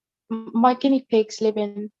like my guinea pigs live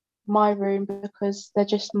in my room because they're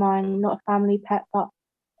just mine, not a family pet. But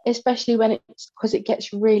especially because it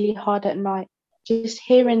gets really hard at night, just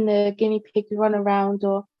hearing the guinea pigs run around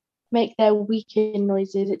or make their weakening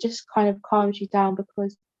noises, it just kind of calms you down,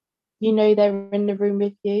 because they're in the room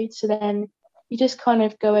with you. So then you just kind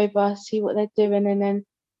of go over, see what they're doing, and then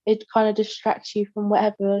it kind of distracts you from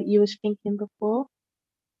whatever you was thinking before.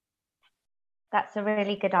 That's a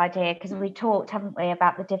really good idea, because we talked, haven't we,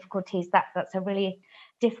 about the difficulties. That's a really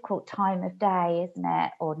difficult time of day, isn't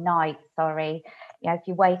it? Or night, sorry. If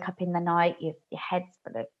you wake up in the night, your head's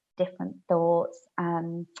full of different thoughts.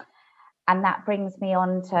 And that brings me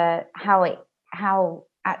on to how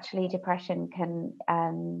actually depression can,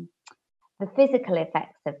 the physical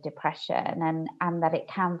effects of depression, and that it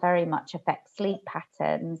can very much affect sleep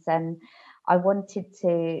patterns. And I wanted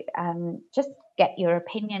to just get your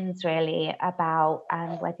opinions really about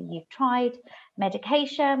whether you've tried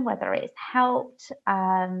medication, whether it's helped,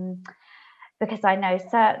 because I know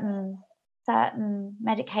certain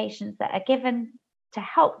medications that are given to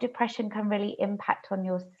help depression can really impact on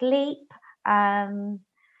your sleep. So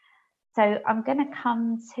I'm going to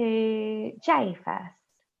come to Jay first.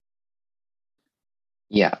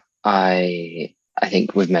 Yeah, I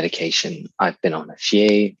think with medication, I've been on a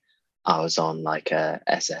few. I was on a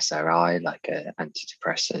SSRI, a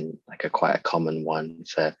antidepressant, quite a common one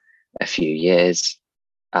for a few years.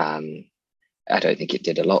 I don't think it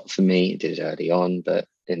did a lot for me. It did early on, but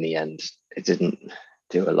in the end, it didn't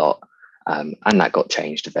do a lot. And that got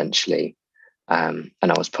changed eventually. And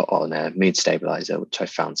I was put on a mood stabilizer, which I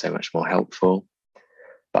found so much more helpful.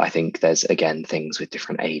 But I think there's, again, things with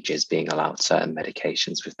different ages being allowed certain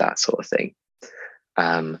medications with that sort of thing.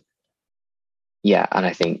 And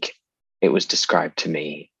I think it was described to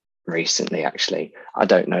me recently, actually. I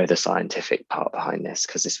don't know the scientific part behind this,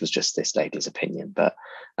 because this was just this lady's opinion, but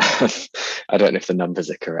I don't know if the numbers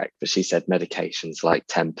are correct, but she said medication's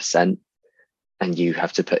 10% and you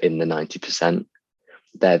have to put in the 90%.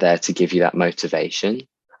 They're there to give you that motivation.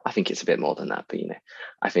 I think it's a bit more than that, but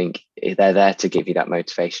I think they're there to give you that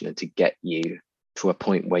motivation and to get you to a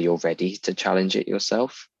point where you're ready to challenge it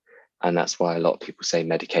yourself. And that's why a lot of people say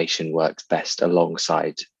medication works best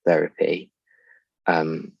alongside therapy,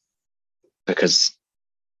 because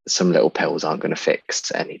some little pills aren't going to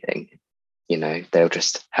fix anything. They'll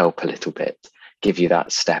just help a little bit, give you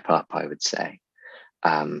that step up, I would say.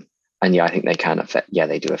 And I think they can affect,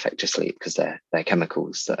 they do affect your sleep, because they're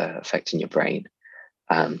chemicals that are affecting your brain.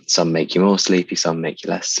 Some make you more sleepy, some make you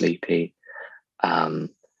less sleepy. And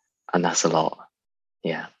that's a lot.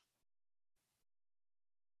 Yeah.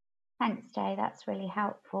 Thanks, Jay. That's really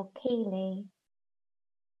helpful. Keely.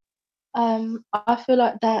 I feel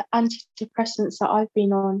like the antidepressants that I've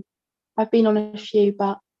been on a few,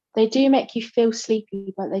 but they do make you feel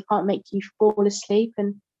sleepy, but they can't make you fall asleep.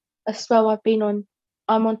 And as well,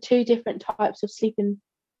 I'm on 2 different types of sleeping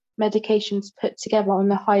medications put together on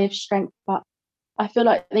the highest strength, but I feel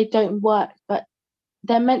like they don't work. But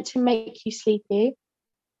they're meant to make you sleepy,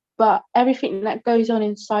 but everything that goes on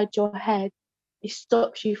inside your head, it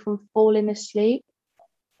stops you from falling asleep.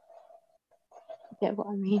 You get what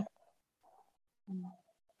I mean?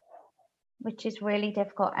 Which is really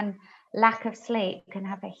difficult, and lack of sleep can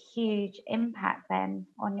have a huge impact then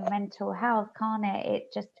on your mental health, can't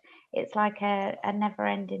it? It's like a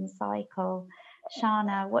never-ending cycle.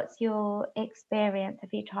 Shana, what's your experience? Have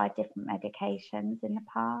you tried different medications in the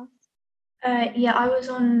past? Yeah, I was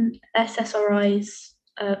on SSRIs,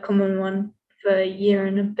 a common one, for a year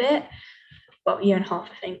and a bit, a year and a half,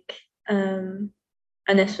 I think. And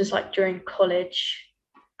this was like during college,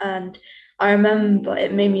 and I remember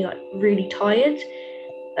it made me like really tired.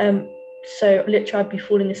 So literally I'd be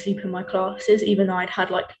falling asleep in my classes, even though I'd had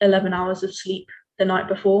like 11 hours of sleep the night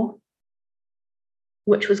before,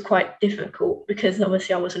 which was quite difficult because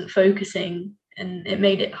obviously I wasn't focusing, and it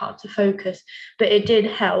made it hard to focus. But it did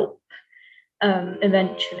help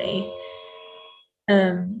eventually,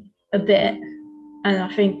 a bit. And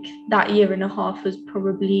I think that year and a half was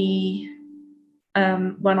probably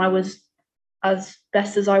when I was as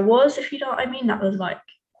best as I was, if you know what I mean. That was like,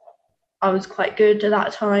 I was quite good at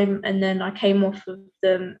that time, and then I came off of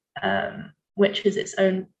them, which is its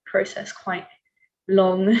own process, quite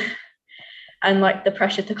long. And like the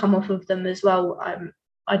pressure to come off of them as well,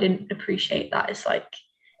 I didn't appreciate that. It's like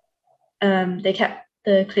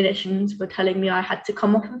the clinicians were telling me I had to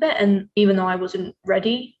come off of it, and even though I wasn't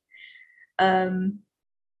ready,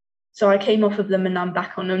 so I came off of them and I'm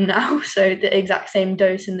back on them now. So the exact same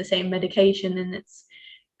dose and the same medication, and it's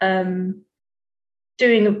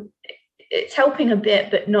it's helping a bit,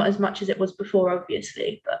 but not as much as it was before,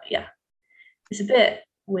 obviously. But yeah, it's a bit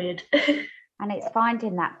weird. And it's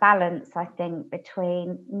finding that balance, I think,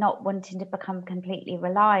 between not wanting to become completely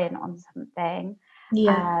reliant on something.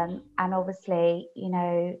 Yeah. And obviously,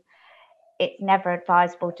 it's never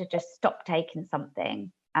advisable to just stop taking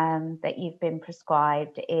something that you've been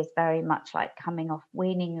prescribed. It is very much like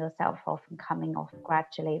weaning yourself off and coming off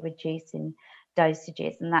gradually, reducing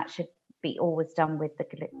dosages. And that should be always done with the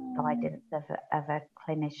guidance of a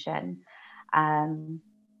clinician. And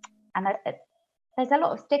there's a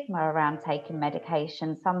lot of stigma around taking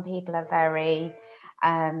medication. Some people are very,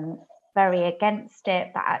 very against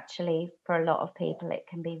it, but actually for a lot of people, it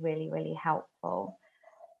can be really, really helpful.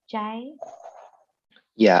 Jay?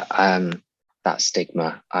 Yeah, that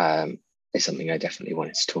stigma is something I definitely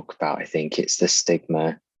wanted to talk about. I think it's the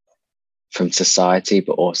stigma from society,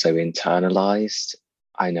 but also internalized.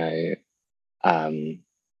 I know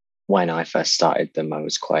when I first started them, I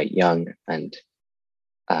was quite young, and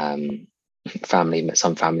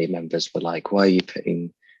some family members were like, why are you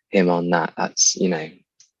putting him on that? That's,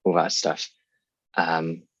 all that stuff.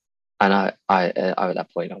 And I at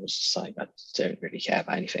that point, I was just like, I don't really care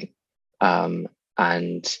about anything.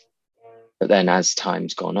 But then as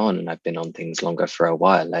time's gone on and I've been on things longer for a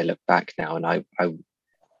while, I look back now and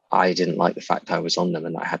I didn't like the fact I was on them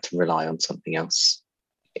and I had to rely on something else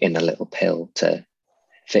in a little pill to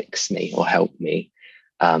fix me or help me.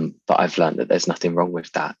 But I've learned that there's nothing wrong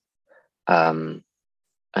with that. And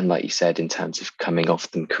like you said, in terms of coming off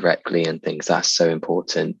them correctly and things, that's so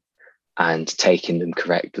important. And taking them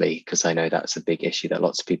correctly, because I know that's a big issue that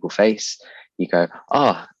lots of people face. You go,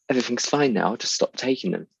 everything's fine now, I'll just stop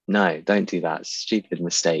taking them. No, don't do that. Stupid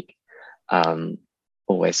mistake.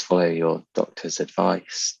 Always follow your doctor's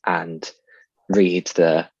advice and read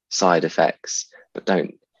the side effects, but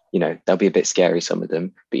don't, they'll be a bit scary, some of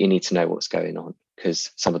them, but you need to know what's going on,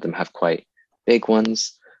 because some of them have quite big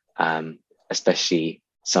ones, especially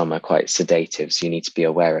some are quite sedative. So you need to be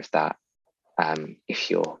aware of that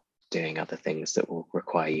if you're doing other things that will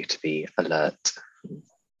require you to be alert.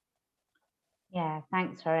 Yeah,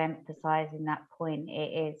 thanks for emphasising that point.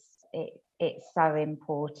 It's so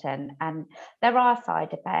important, and there are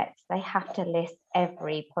side effects. They have to list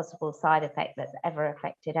every possible side effect that's ever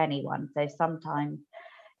affected anyone. So sometimes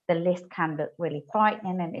the list can look really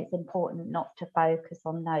frightening, and it's important not to focus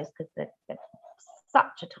on those because they're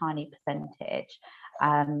such a tiny percentage.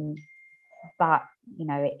 But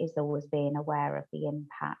it is always being aware of the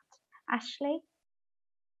impact. Ashley?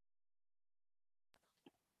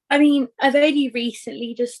 I mean, I've only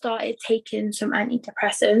recently just started taking some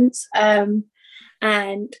antidepressants, and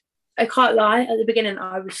I can't lie, at the beginning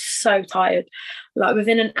I was so tired. Like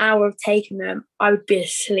within an hour of taking them, I would be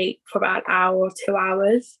asleep for about an hour or 2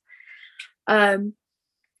 hours. But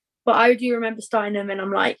I do remember starting them and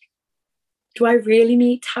I'm like, do I really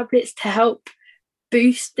need tablets to help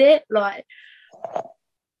boost it? Like,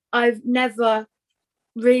 I've never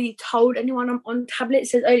really told anyone I'm on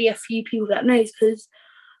tablets. There's only a few people that knows because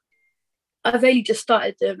I've only just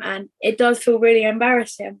started them and it does feel really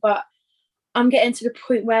embarrassing, but I'm getting to the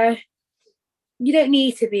point where you don't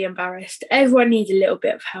need to be embarrassed. Everyone needs a little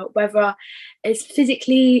bit of help, whether it's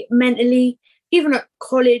physically, mentally, even at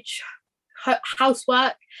college,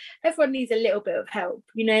 housework. Everyone needs a little bit of help.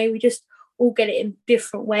 We just all get it in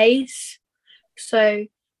different ways. So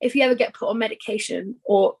if you ever get put on medication,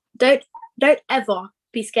 or don't ever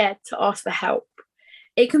be scared to ask for help.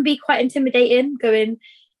 It can be quite intimidating going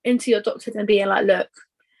into your doctor and being like, look,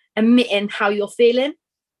 admitting how you're feeling.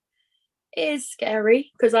 It is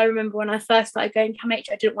scary because I remember when I first started going to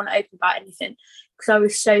CAMH, I didn't want to open about anything because I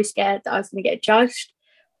was so scared that I was going to get judged.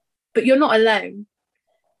 But you're not alone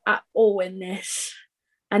at all in this.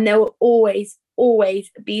 And there will always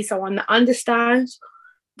be someone that understands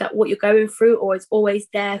that what you're going through, or is always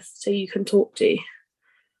there so you can talk to.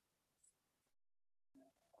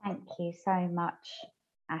 Thank you so much,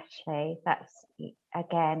 Ashley. That's,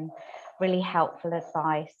 again, really helpful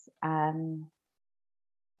advice.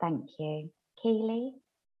 Thank you. Keely?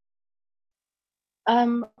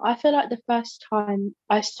 I feel like the first time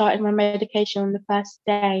I started my medication on the first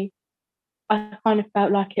day, I kind of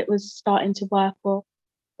felt like it was starting to work. Or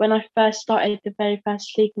when I first started the very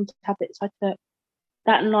first sleeping tablets I took,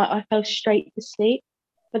 that night I fell straight to sleep.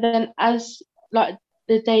 But then as like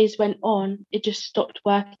the days went on, it just stopped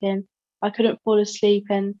working. I couldn't fall asleep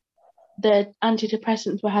and the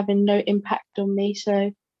antidepressants were having no impact on me. So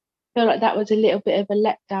I feel like that was a little bit of a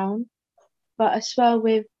letdown. But as well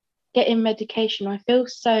with getting medication, I feel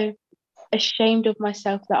so ashamed of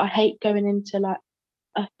myself that I hate going into like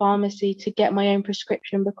a pharmacy to get my own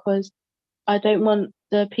prescription because I don't want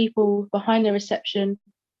the people behind the reception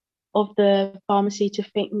of the pharmacy to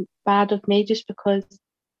think bad of me just because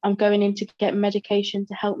I'm going in to get medication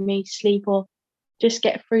to help me sleep or just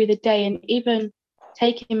get through the day. And even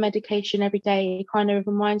taking medication every day kind of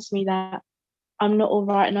reminds me that I'm not all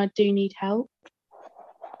right and I do need help.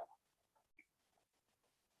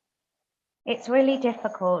 It's really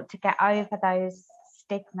difficult to get over those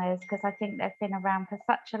stigmas because I think they've been around for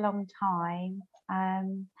such a long time.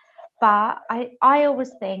 But I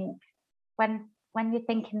always think when you're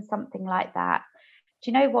thinking something like that, do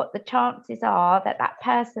you know what the chances are that that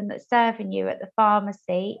person that's serving you at the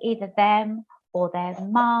pharmacy, either them or their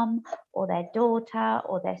mum or their daughter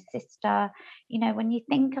or their sister, when you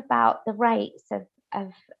think about the rates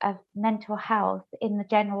of mental health in the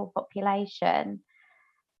general population,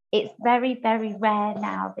 it's very, very rare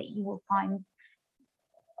now that you will find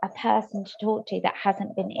a person to talk to that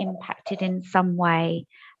hasn't been impacted in some way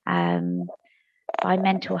by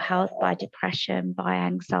mental health, by depression, by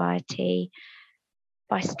anxiety,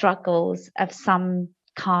 by struggles of some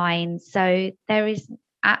kind. So there is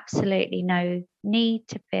absolutely no need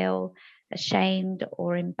to feel ashamed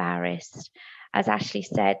or embarrassed. As Ashley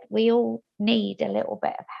said, we all need a little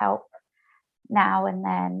bit of help now and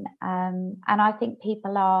then. And I think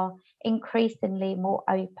people are increasingly more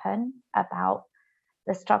open about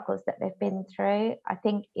the struggles that they've been through. I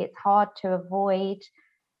think it's hard to avoid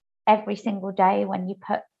every single day when you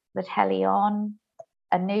put the telly on,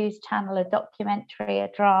 a news channel, a documentary, a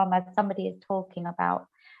drama, somebody is talking about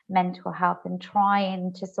mental health and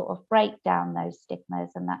trying to sort of break down those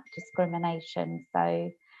stigmas and that discrimination.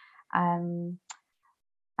 So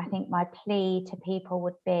I think my plea to people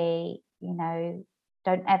would be,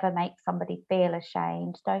 don't ever make somebody feel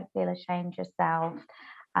ashamed. Don't feel ashamed yourself.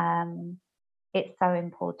 It's so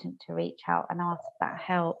important to reach out and ask for that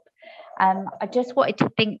help. I just wanted to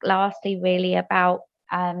think lastly really about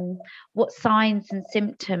what signs and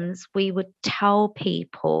symptoms we would tell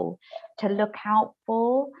people to look out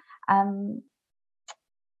for so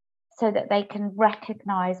that they can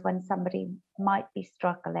recognise when somebody might be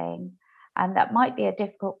struggling. And that might be a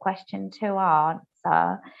difficult question to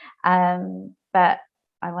answer, but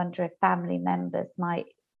I wonder if family members might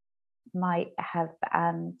have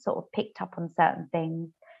sort of picked up on certain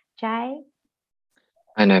things. Jay?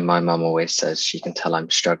 I know my mum always says she can tell I'm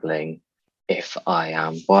struggling if I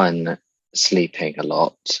am, one, sleeping a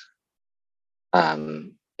lot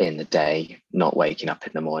in the day, not waking up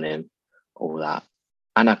in the morning, all that.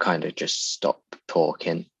 And I kind of just stop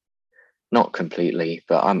talking. Not completely,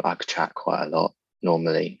 but I chat quite a lot.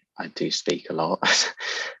 Normally, I do speak a lot.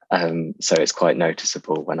 So it's quite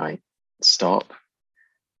noticeable when I stop.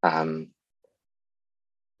 So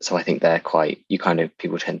I think they're quite,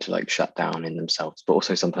 people tend to like shut down in themselves, but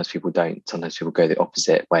also sometimes people don't. Sometimes people go the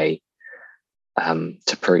opposite way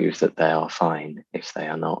to prove that they are fine if they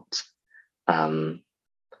are not. And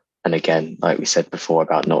again, like we said before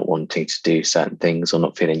about not wanting to do certain things or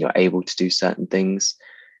not feeling you're able to do certain things.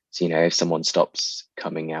 So, if someone stops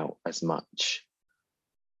coming out as much,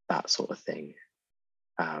 that sort of thing,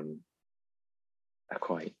 are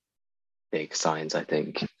quite big signs, I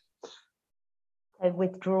think. So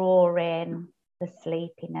withdrawing, the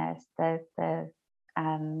sleepiness, the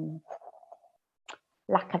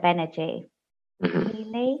lack of energy.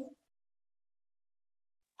 Really?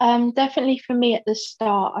 Definitely for me at the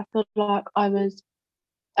start, I felt like I was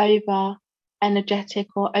over energetic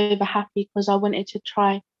or over happy because I wanted to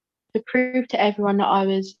try to prove to everyone that I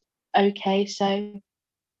was okay. So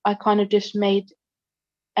I kind of just made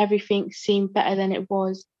everything seem better than it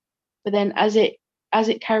was. But then as it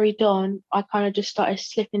carried on, I kind of just started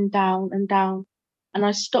slipping down and down, and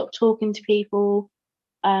I stopped talking to people.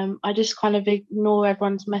 I just kind of ignore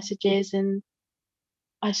everyone's messages, and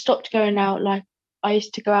I stopped going out. Like I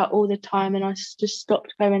used to go out all the time, and I just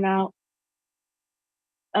stopped going out.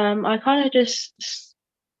 I kind of just,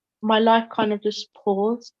 my life kind of just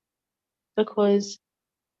paused because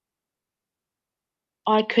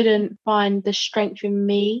I couldn't find the strength in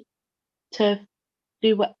me to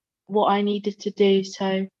do what I needed to do.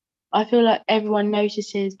 So I feel like everyone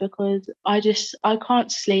notices because I can't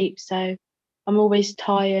sleep, so I'm always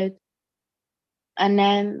tired. And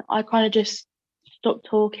then I kind of just stop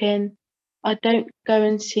talking. I don't go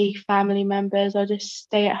and see family members. I just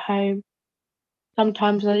stay at home.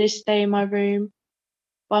 Sometimes I just stay in my room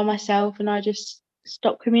by myself and I just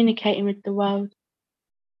stop communicating with the world.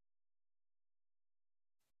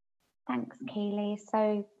 Thanks, Keely.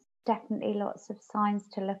 So definitely lots of signs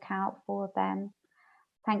to look out for then.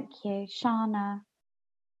 Thank you. Shana?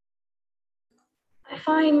 I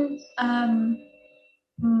find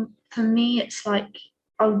for me, it's like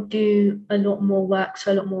I'll do a lot more work,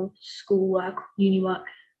 so a lot more school work, uni work,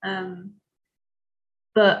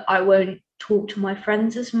 but I won't talk to my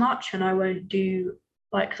friends as much, and I won't do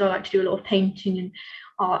because I like to do a lot of painting and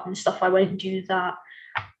art and stuff. I won't do that,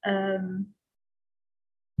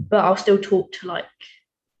 but I'll still talk to like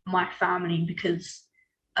my family because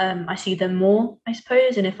I see them more, I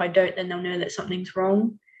suppose, and if I don't, then they'll know that something's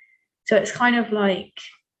wrong. So it's kind of like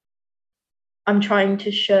I'm trying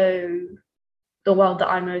to show the world that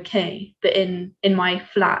I'm okay, but in my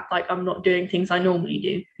flat, like I'm not doing things I normally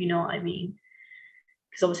do, if you know what I mean.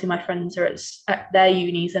 Because obviously my friends are at their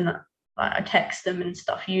unis and I text them and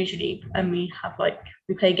stuff usually, and we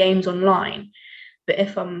play games online. But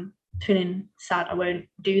if I'm feeling sad, I won't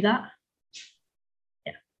do that.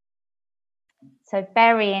 Yeah. So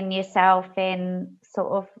burying yourself in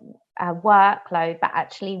sort of a workload, but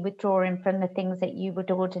actually withdrawing from the things that you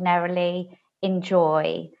would ordinarily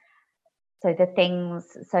enjoy. So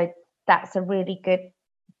that's a really good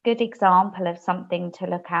example of something to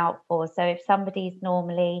look out for. So if somebody's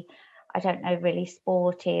normally, I don't know, really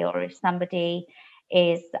sporty, or if somebody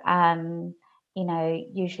is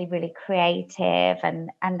usually really creative and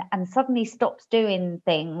suddenly stops doing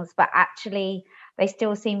things, but actually they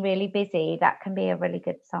still seem really busy, that can be a really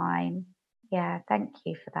good sign. Yeah, thank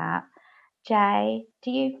you for that. Jay, do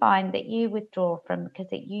you find that you withdraw from, because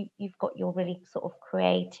you've got your really sort of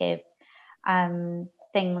creative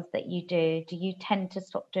things that you do you tend to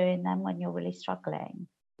stop doing them when you're really struggling?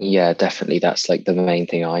 Yeah, definitely. That's like the main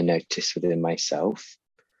thing I notice within myself.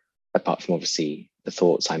 Apart from obviously the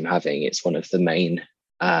thoughts I'm having, it's one of the main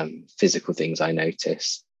physical things I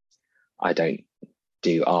notice. I don't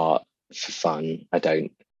do art for fun. I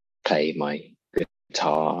don't play my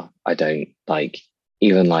guitar. I don't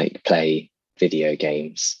even play video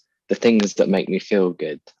games. The things that make me feel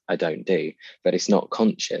good, I don't do, but it's not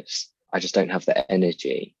conscious. I just don't have the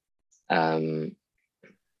energy,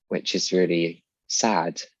 which is really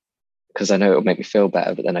sad because I know it will make me feel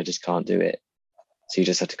better, but then I just can't do it. So you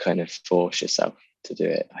just have to kind of force yourself to do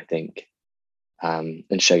it, I think, and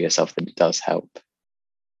show yourself that it does help.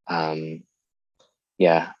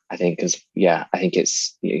 Yeah, I think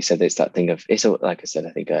it's, you said it's that thing of, it's like I said,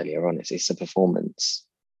 I think earlier on, it's a performance.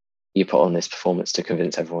 You put on this performance to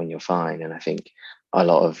convince everyone you're fine. And I think a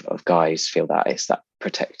lot of guys feel that it's that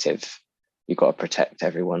protective, you've got to protect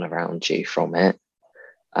everyone around you from it.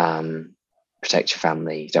 Protect your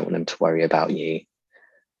family, you don't want them to worry about you,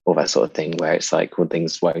 all that sort of thing, where it's like, well,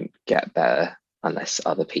 things won't get better unless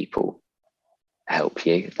other people help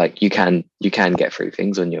you. Like you can get through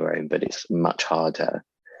things on your own, but it's much harder.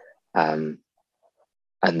 And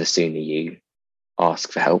the sooner you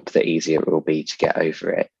ask for help, the easier it will be to get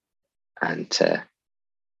over it and to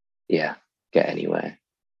get anywhere.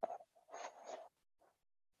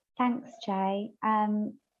 Thanks, Jay.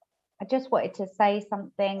 I just wanted to say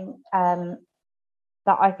something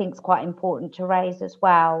that I think is quite important to raise as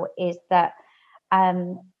well, is that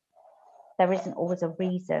there isn't always a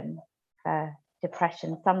reason for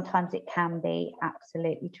depression. Sometimes it can be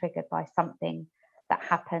absolutely triggered by something that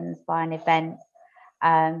happens, by an event,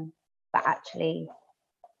 but actually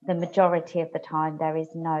the majority of the time there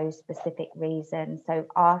is no specific reason. So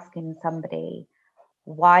asking somebody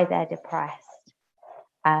why they're depressed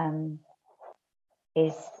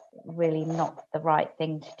is really not the right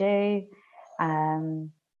thing to do.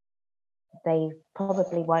 They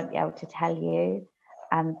probably won't be able to tell you,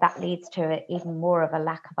 and that leads to even more of a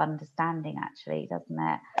lack of understanding, actually, doesn't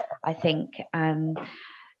it? I think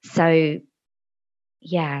so.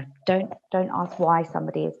 Yeah, don't ask why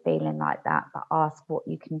somebody is feeling like that, but ask what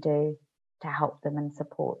you can do to help them and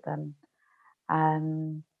support them.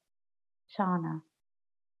 Shana.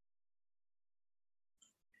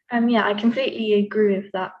 Yeah, I completely agree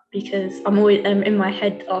with that, because I'm always in my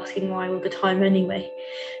head asking why all the time anyway.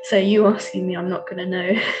 So you asking me, I'm not going to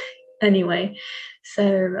know anyway. So,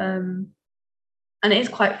 and it is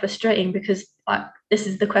quite frustrating, because this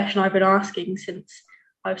is the question I've been asking since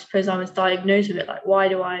I suppose I was diagnosed with it. Like, why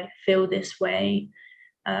do I feel this way?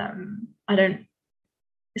 It's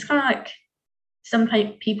kind of like some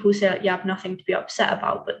people say, like, you have nothing to be upset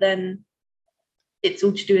about, but then it's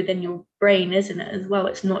all to do within your brain, isn't it, as well?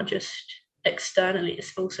 It's not just externally,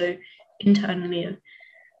 it's also internally of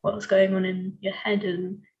what's going on in your head,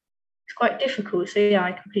 and it's quite difficult. So yeah,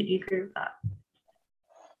 I completely agree with that.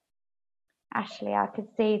 Ashley, I could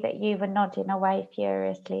see that you were nodding away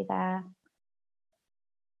furiously there.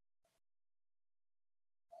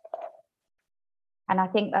 And I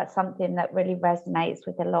think that's something that really resonates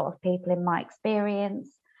with a lot of people in my experience,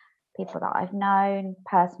 people that I've known,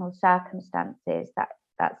 personal circumstances,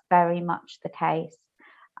 that's very much the case.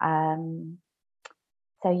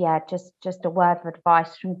 So yeah, just a word of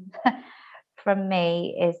advice from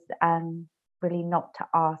me is really not to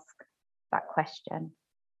ask that question.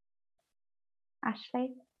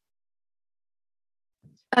 Ashley?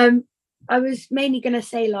 I was mainly going to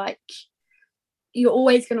say, like, you're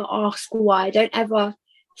always going to ask why. Don't ever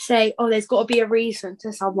say, oh, there's got to be a reason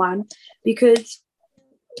to someone, because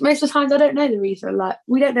most of the times I don't know the reason. Like,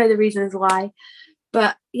 we don't know the reasons why.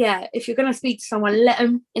 But yeah, if you're going to speak to someone, let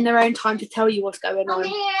them in their own time to tell you what's going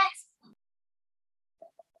on.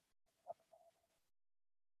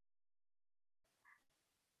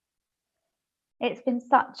 It's been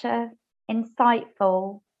such an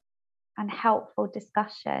insightful and helpful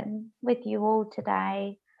discussion with you all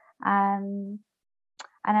today.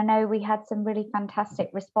 And I know we had some really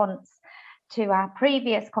fantastic response to our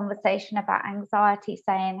previous conversation about anxiety,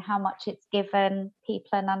 saying how much it's given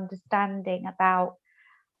people an understanding about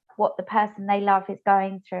what the person they love is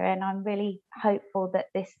going through. And I'm really hopeful that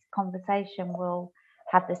this conversation will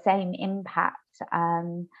have the same impact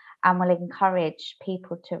and will encourage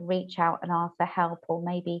people to reach out and ask for help, or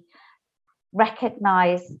maybe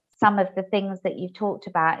recognize some of the things that you've talked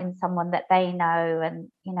about in someone that they know,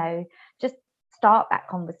 and just start that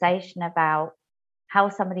conversation about how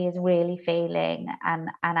somebody is really feeling, and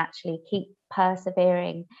actually keep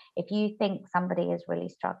persevering. If you think somebody is really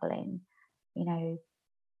struggling,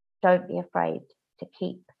 don't be afraid to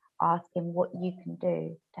keep asking what you can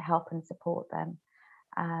do to help and support them.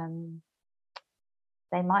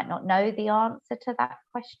 They might not know the answer to that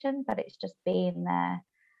question, but it's just being there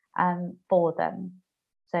for them,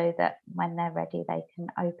 so that when they're ready, they can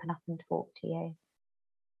open up and talk to you.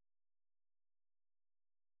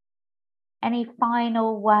 Any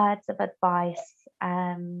final words of advice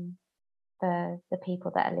for the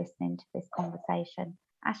people that are listening to this conversation?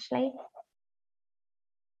 Ashley?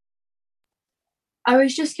 I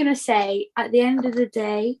was just going to say, at the end of the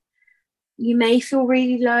day, you may feel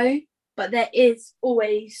really low, but there is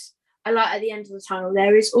always a light at the end of the tunnel.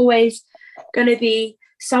 There is always going to be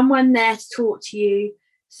someone there to talk to you,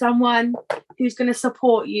 someone who's going to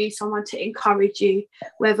support you, someone to encourage you,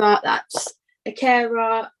 whether that's a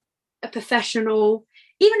carer, a professional,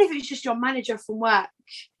 even if it's just your manager from work.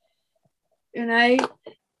 You know,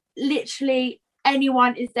 literally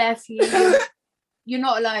anyone is there for you. You're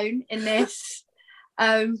not alone in this,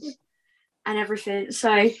 and everything.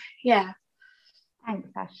 So, yeah. Thanks,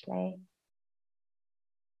 Ashley.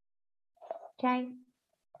 Jay?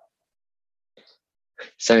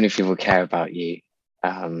 So many people care about you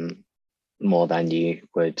more than you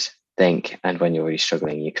would think. And when you're really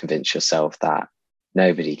struggling, you convince yourself that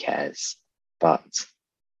nobody cares. But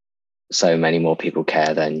so many more people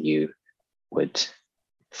care than you would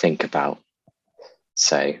think about.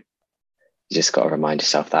 So you just got to remind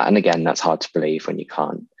yourself that. And again, that's hard to believe when you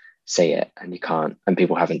can't see it and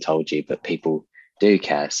people haven't told you, but people do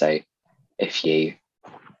care. So if you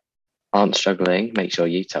aren't struggling, make sure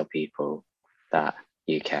you tell people that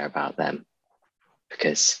you care about them,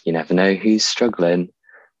 because you never know who's struggling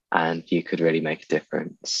and you could really make a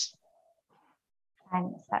difference.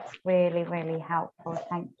 Thanks, that's really, really helpful.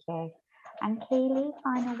 Thank you. And Keely,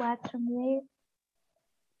 final words from you?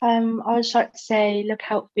 I would just like to say, look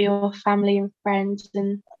out for your family and friends,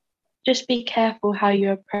 and just be careful how you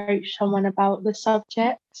approach someone about the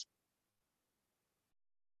subject.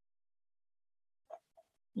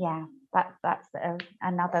 Yeah, that's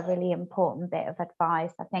another really important bit of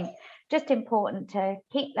advice. I think just important to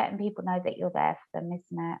keep letting people know that you're there for them,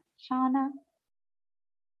 isn't it? Shana?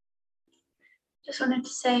 Just wanted to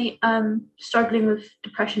say, struggling with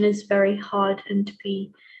depression is very hard, and to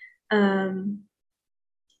be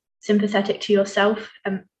sympathetic to yourself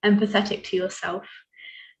and empathetic to yourself,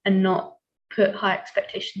 and not put high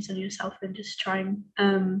expectations on yourself, and just try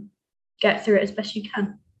and get through it as best you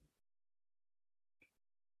can.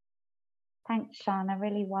 Thanks, Shana.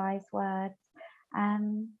 Really wise words.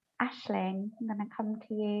 Aisling, I'm going to come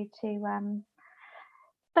to you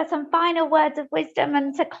for some final words of wisdom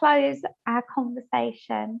and to close our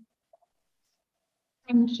conversation.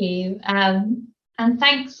 Thank you. And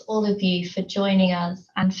thanks all of you for joining us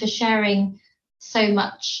and for sharing so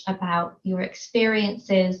much about your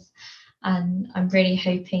experiences. And I'm really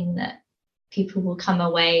hoping that people will come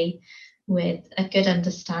away with a good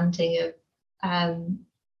understanding of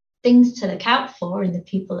things to look out for in the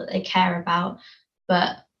people that they care about,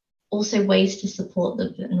 but also ways to support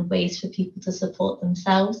them and ways for people to support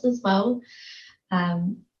themselves as well. I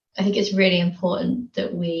think it's really important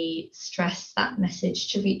that we stress that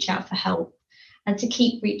message to reach out for help, and to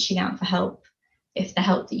keep reaching out for help if the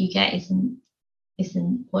help that you get isn't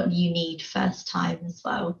what you need first time as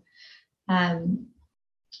well.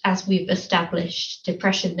 As we've established,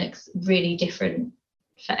 depression looks really different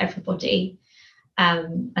for everybody.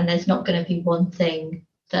 And there's not going to be one thing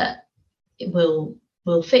that it will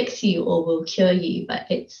fix you or will cure you, but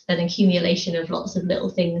it's an accumulation of lots of little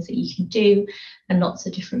things that you can do, and lots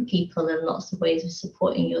of different people and lots of ways of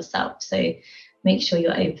supporting yourself. So make sure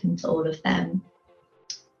you're open to all of them.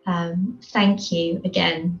 Thank you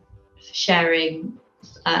again for sharing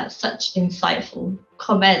such insightful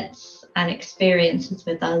comments and experiences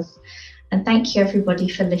with us. And thank you everybody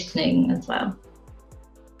for listening as well.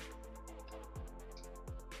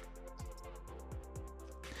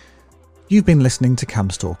 You've been listening to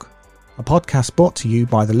CAMHS Talk, a podcast brought to you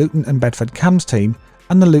by the Luton and Bedford CAMHS team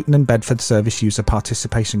and the Luton and Bedford Service User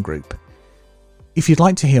Participation Group. If you'd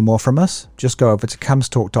like to hear more from us, just go over to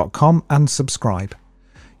camhstalk.com and subscribe.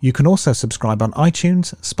 You can also subscribe on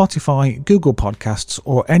iTunes, Spotify, Google Podcasts,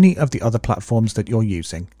 or any of the other platforms that you're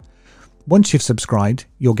using. Once you've subscribed,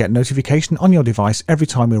 you'll get notification on your device every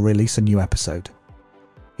time we release a new episode.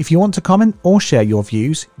 If you want to comment or share your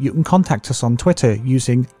views, you can contact us on Twitter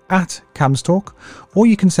using @CAMHSTalk, or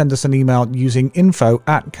you can send us an email using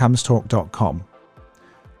info@camhstalk.com.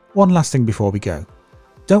 One last thing before we go.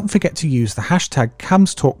 Don't forget to use the hashtag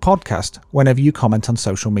CAMHSTalkPodcast whenever you comment on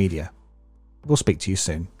social media. We'll speak to you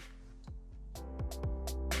soon.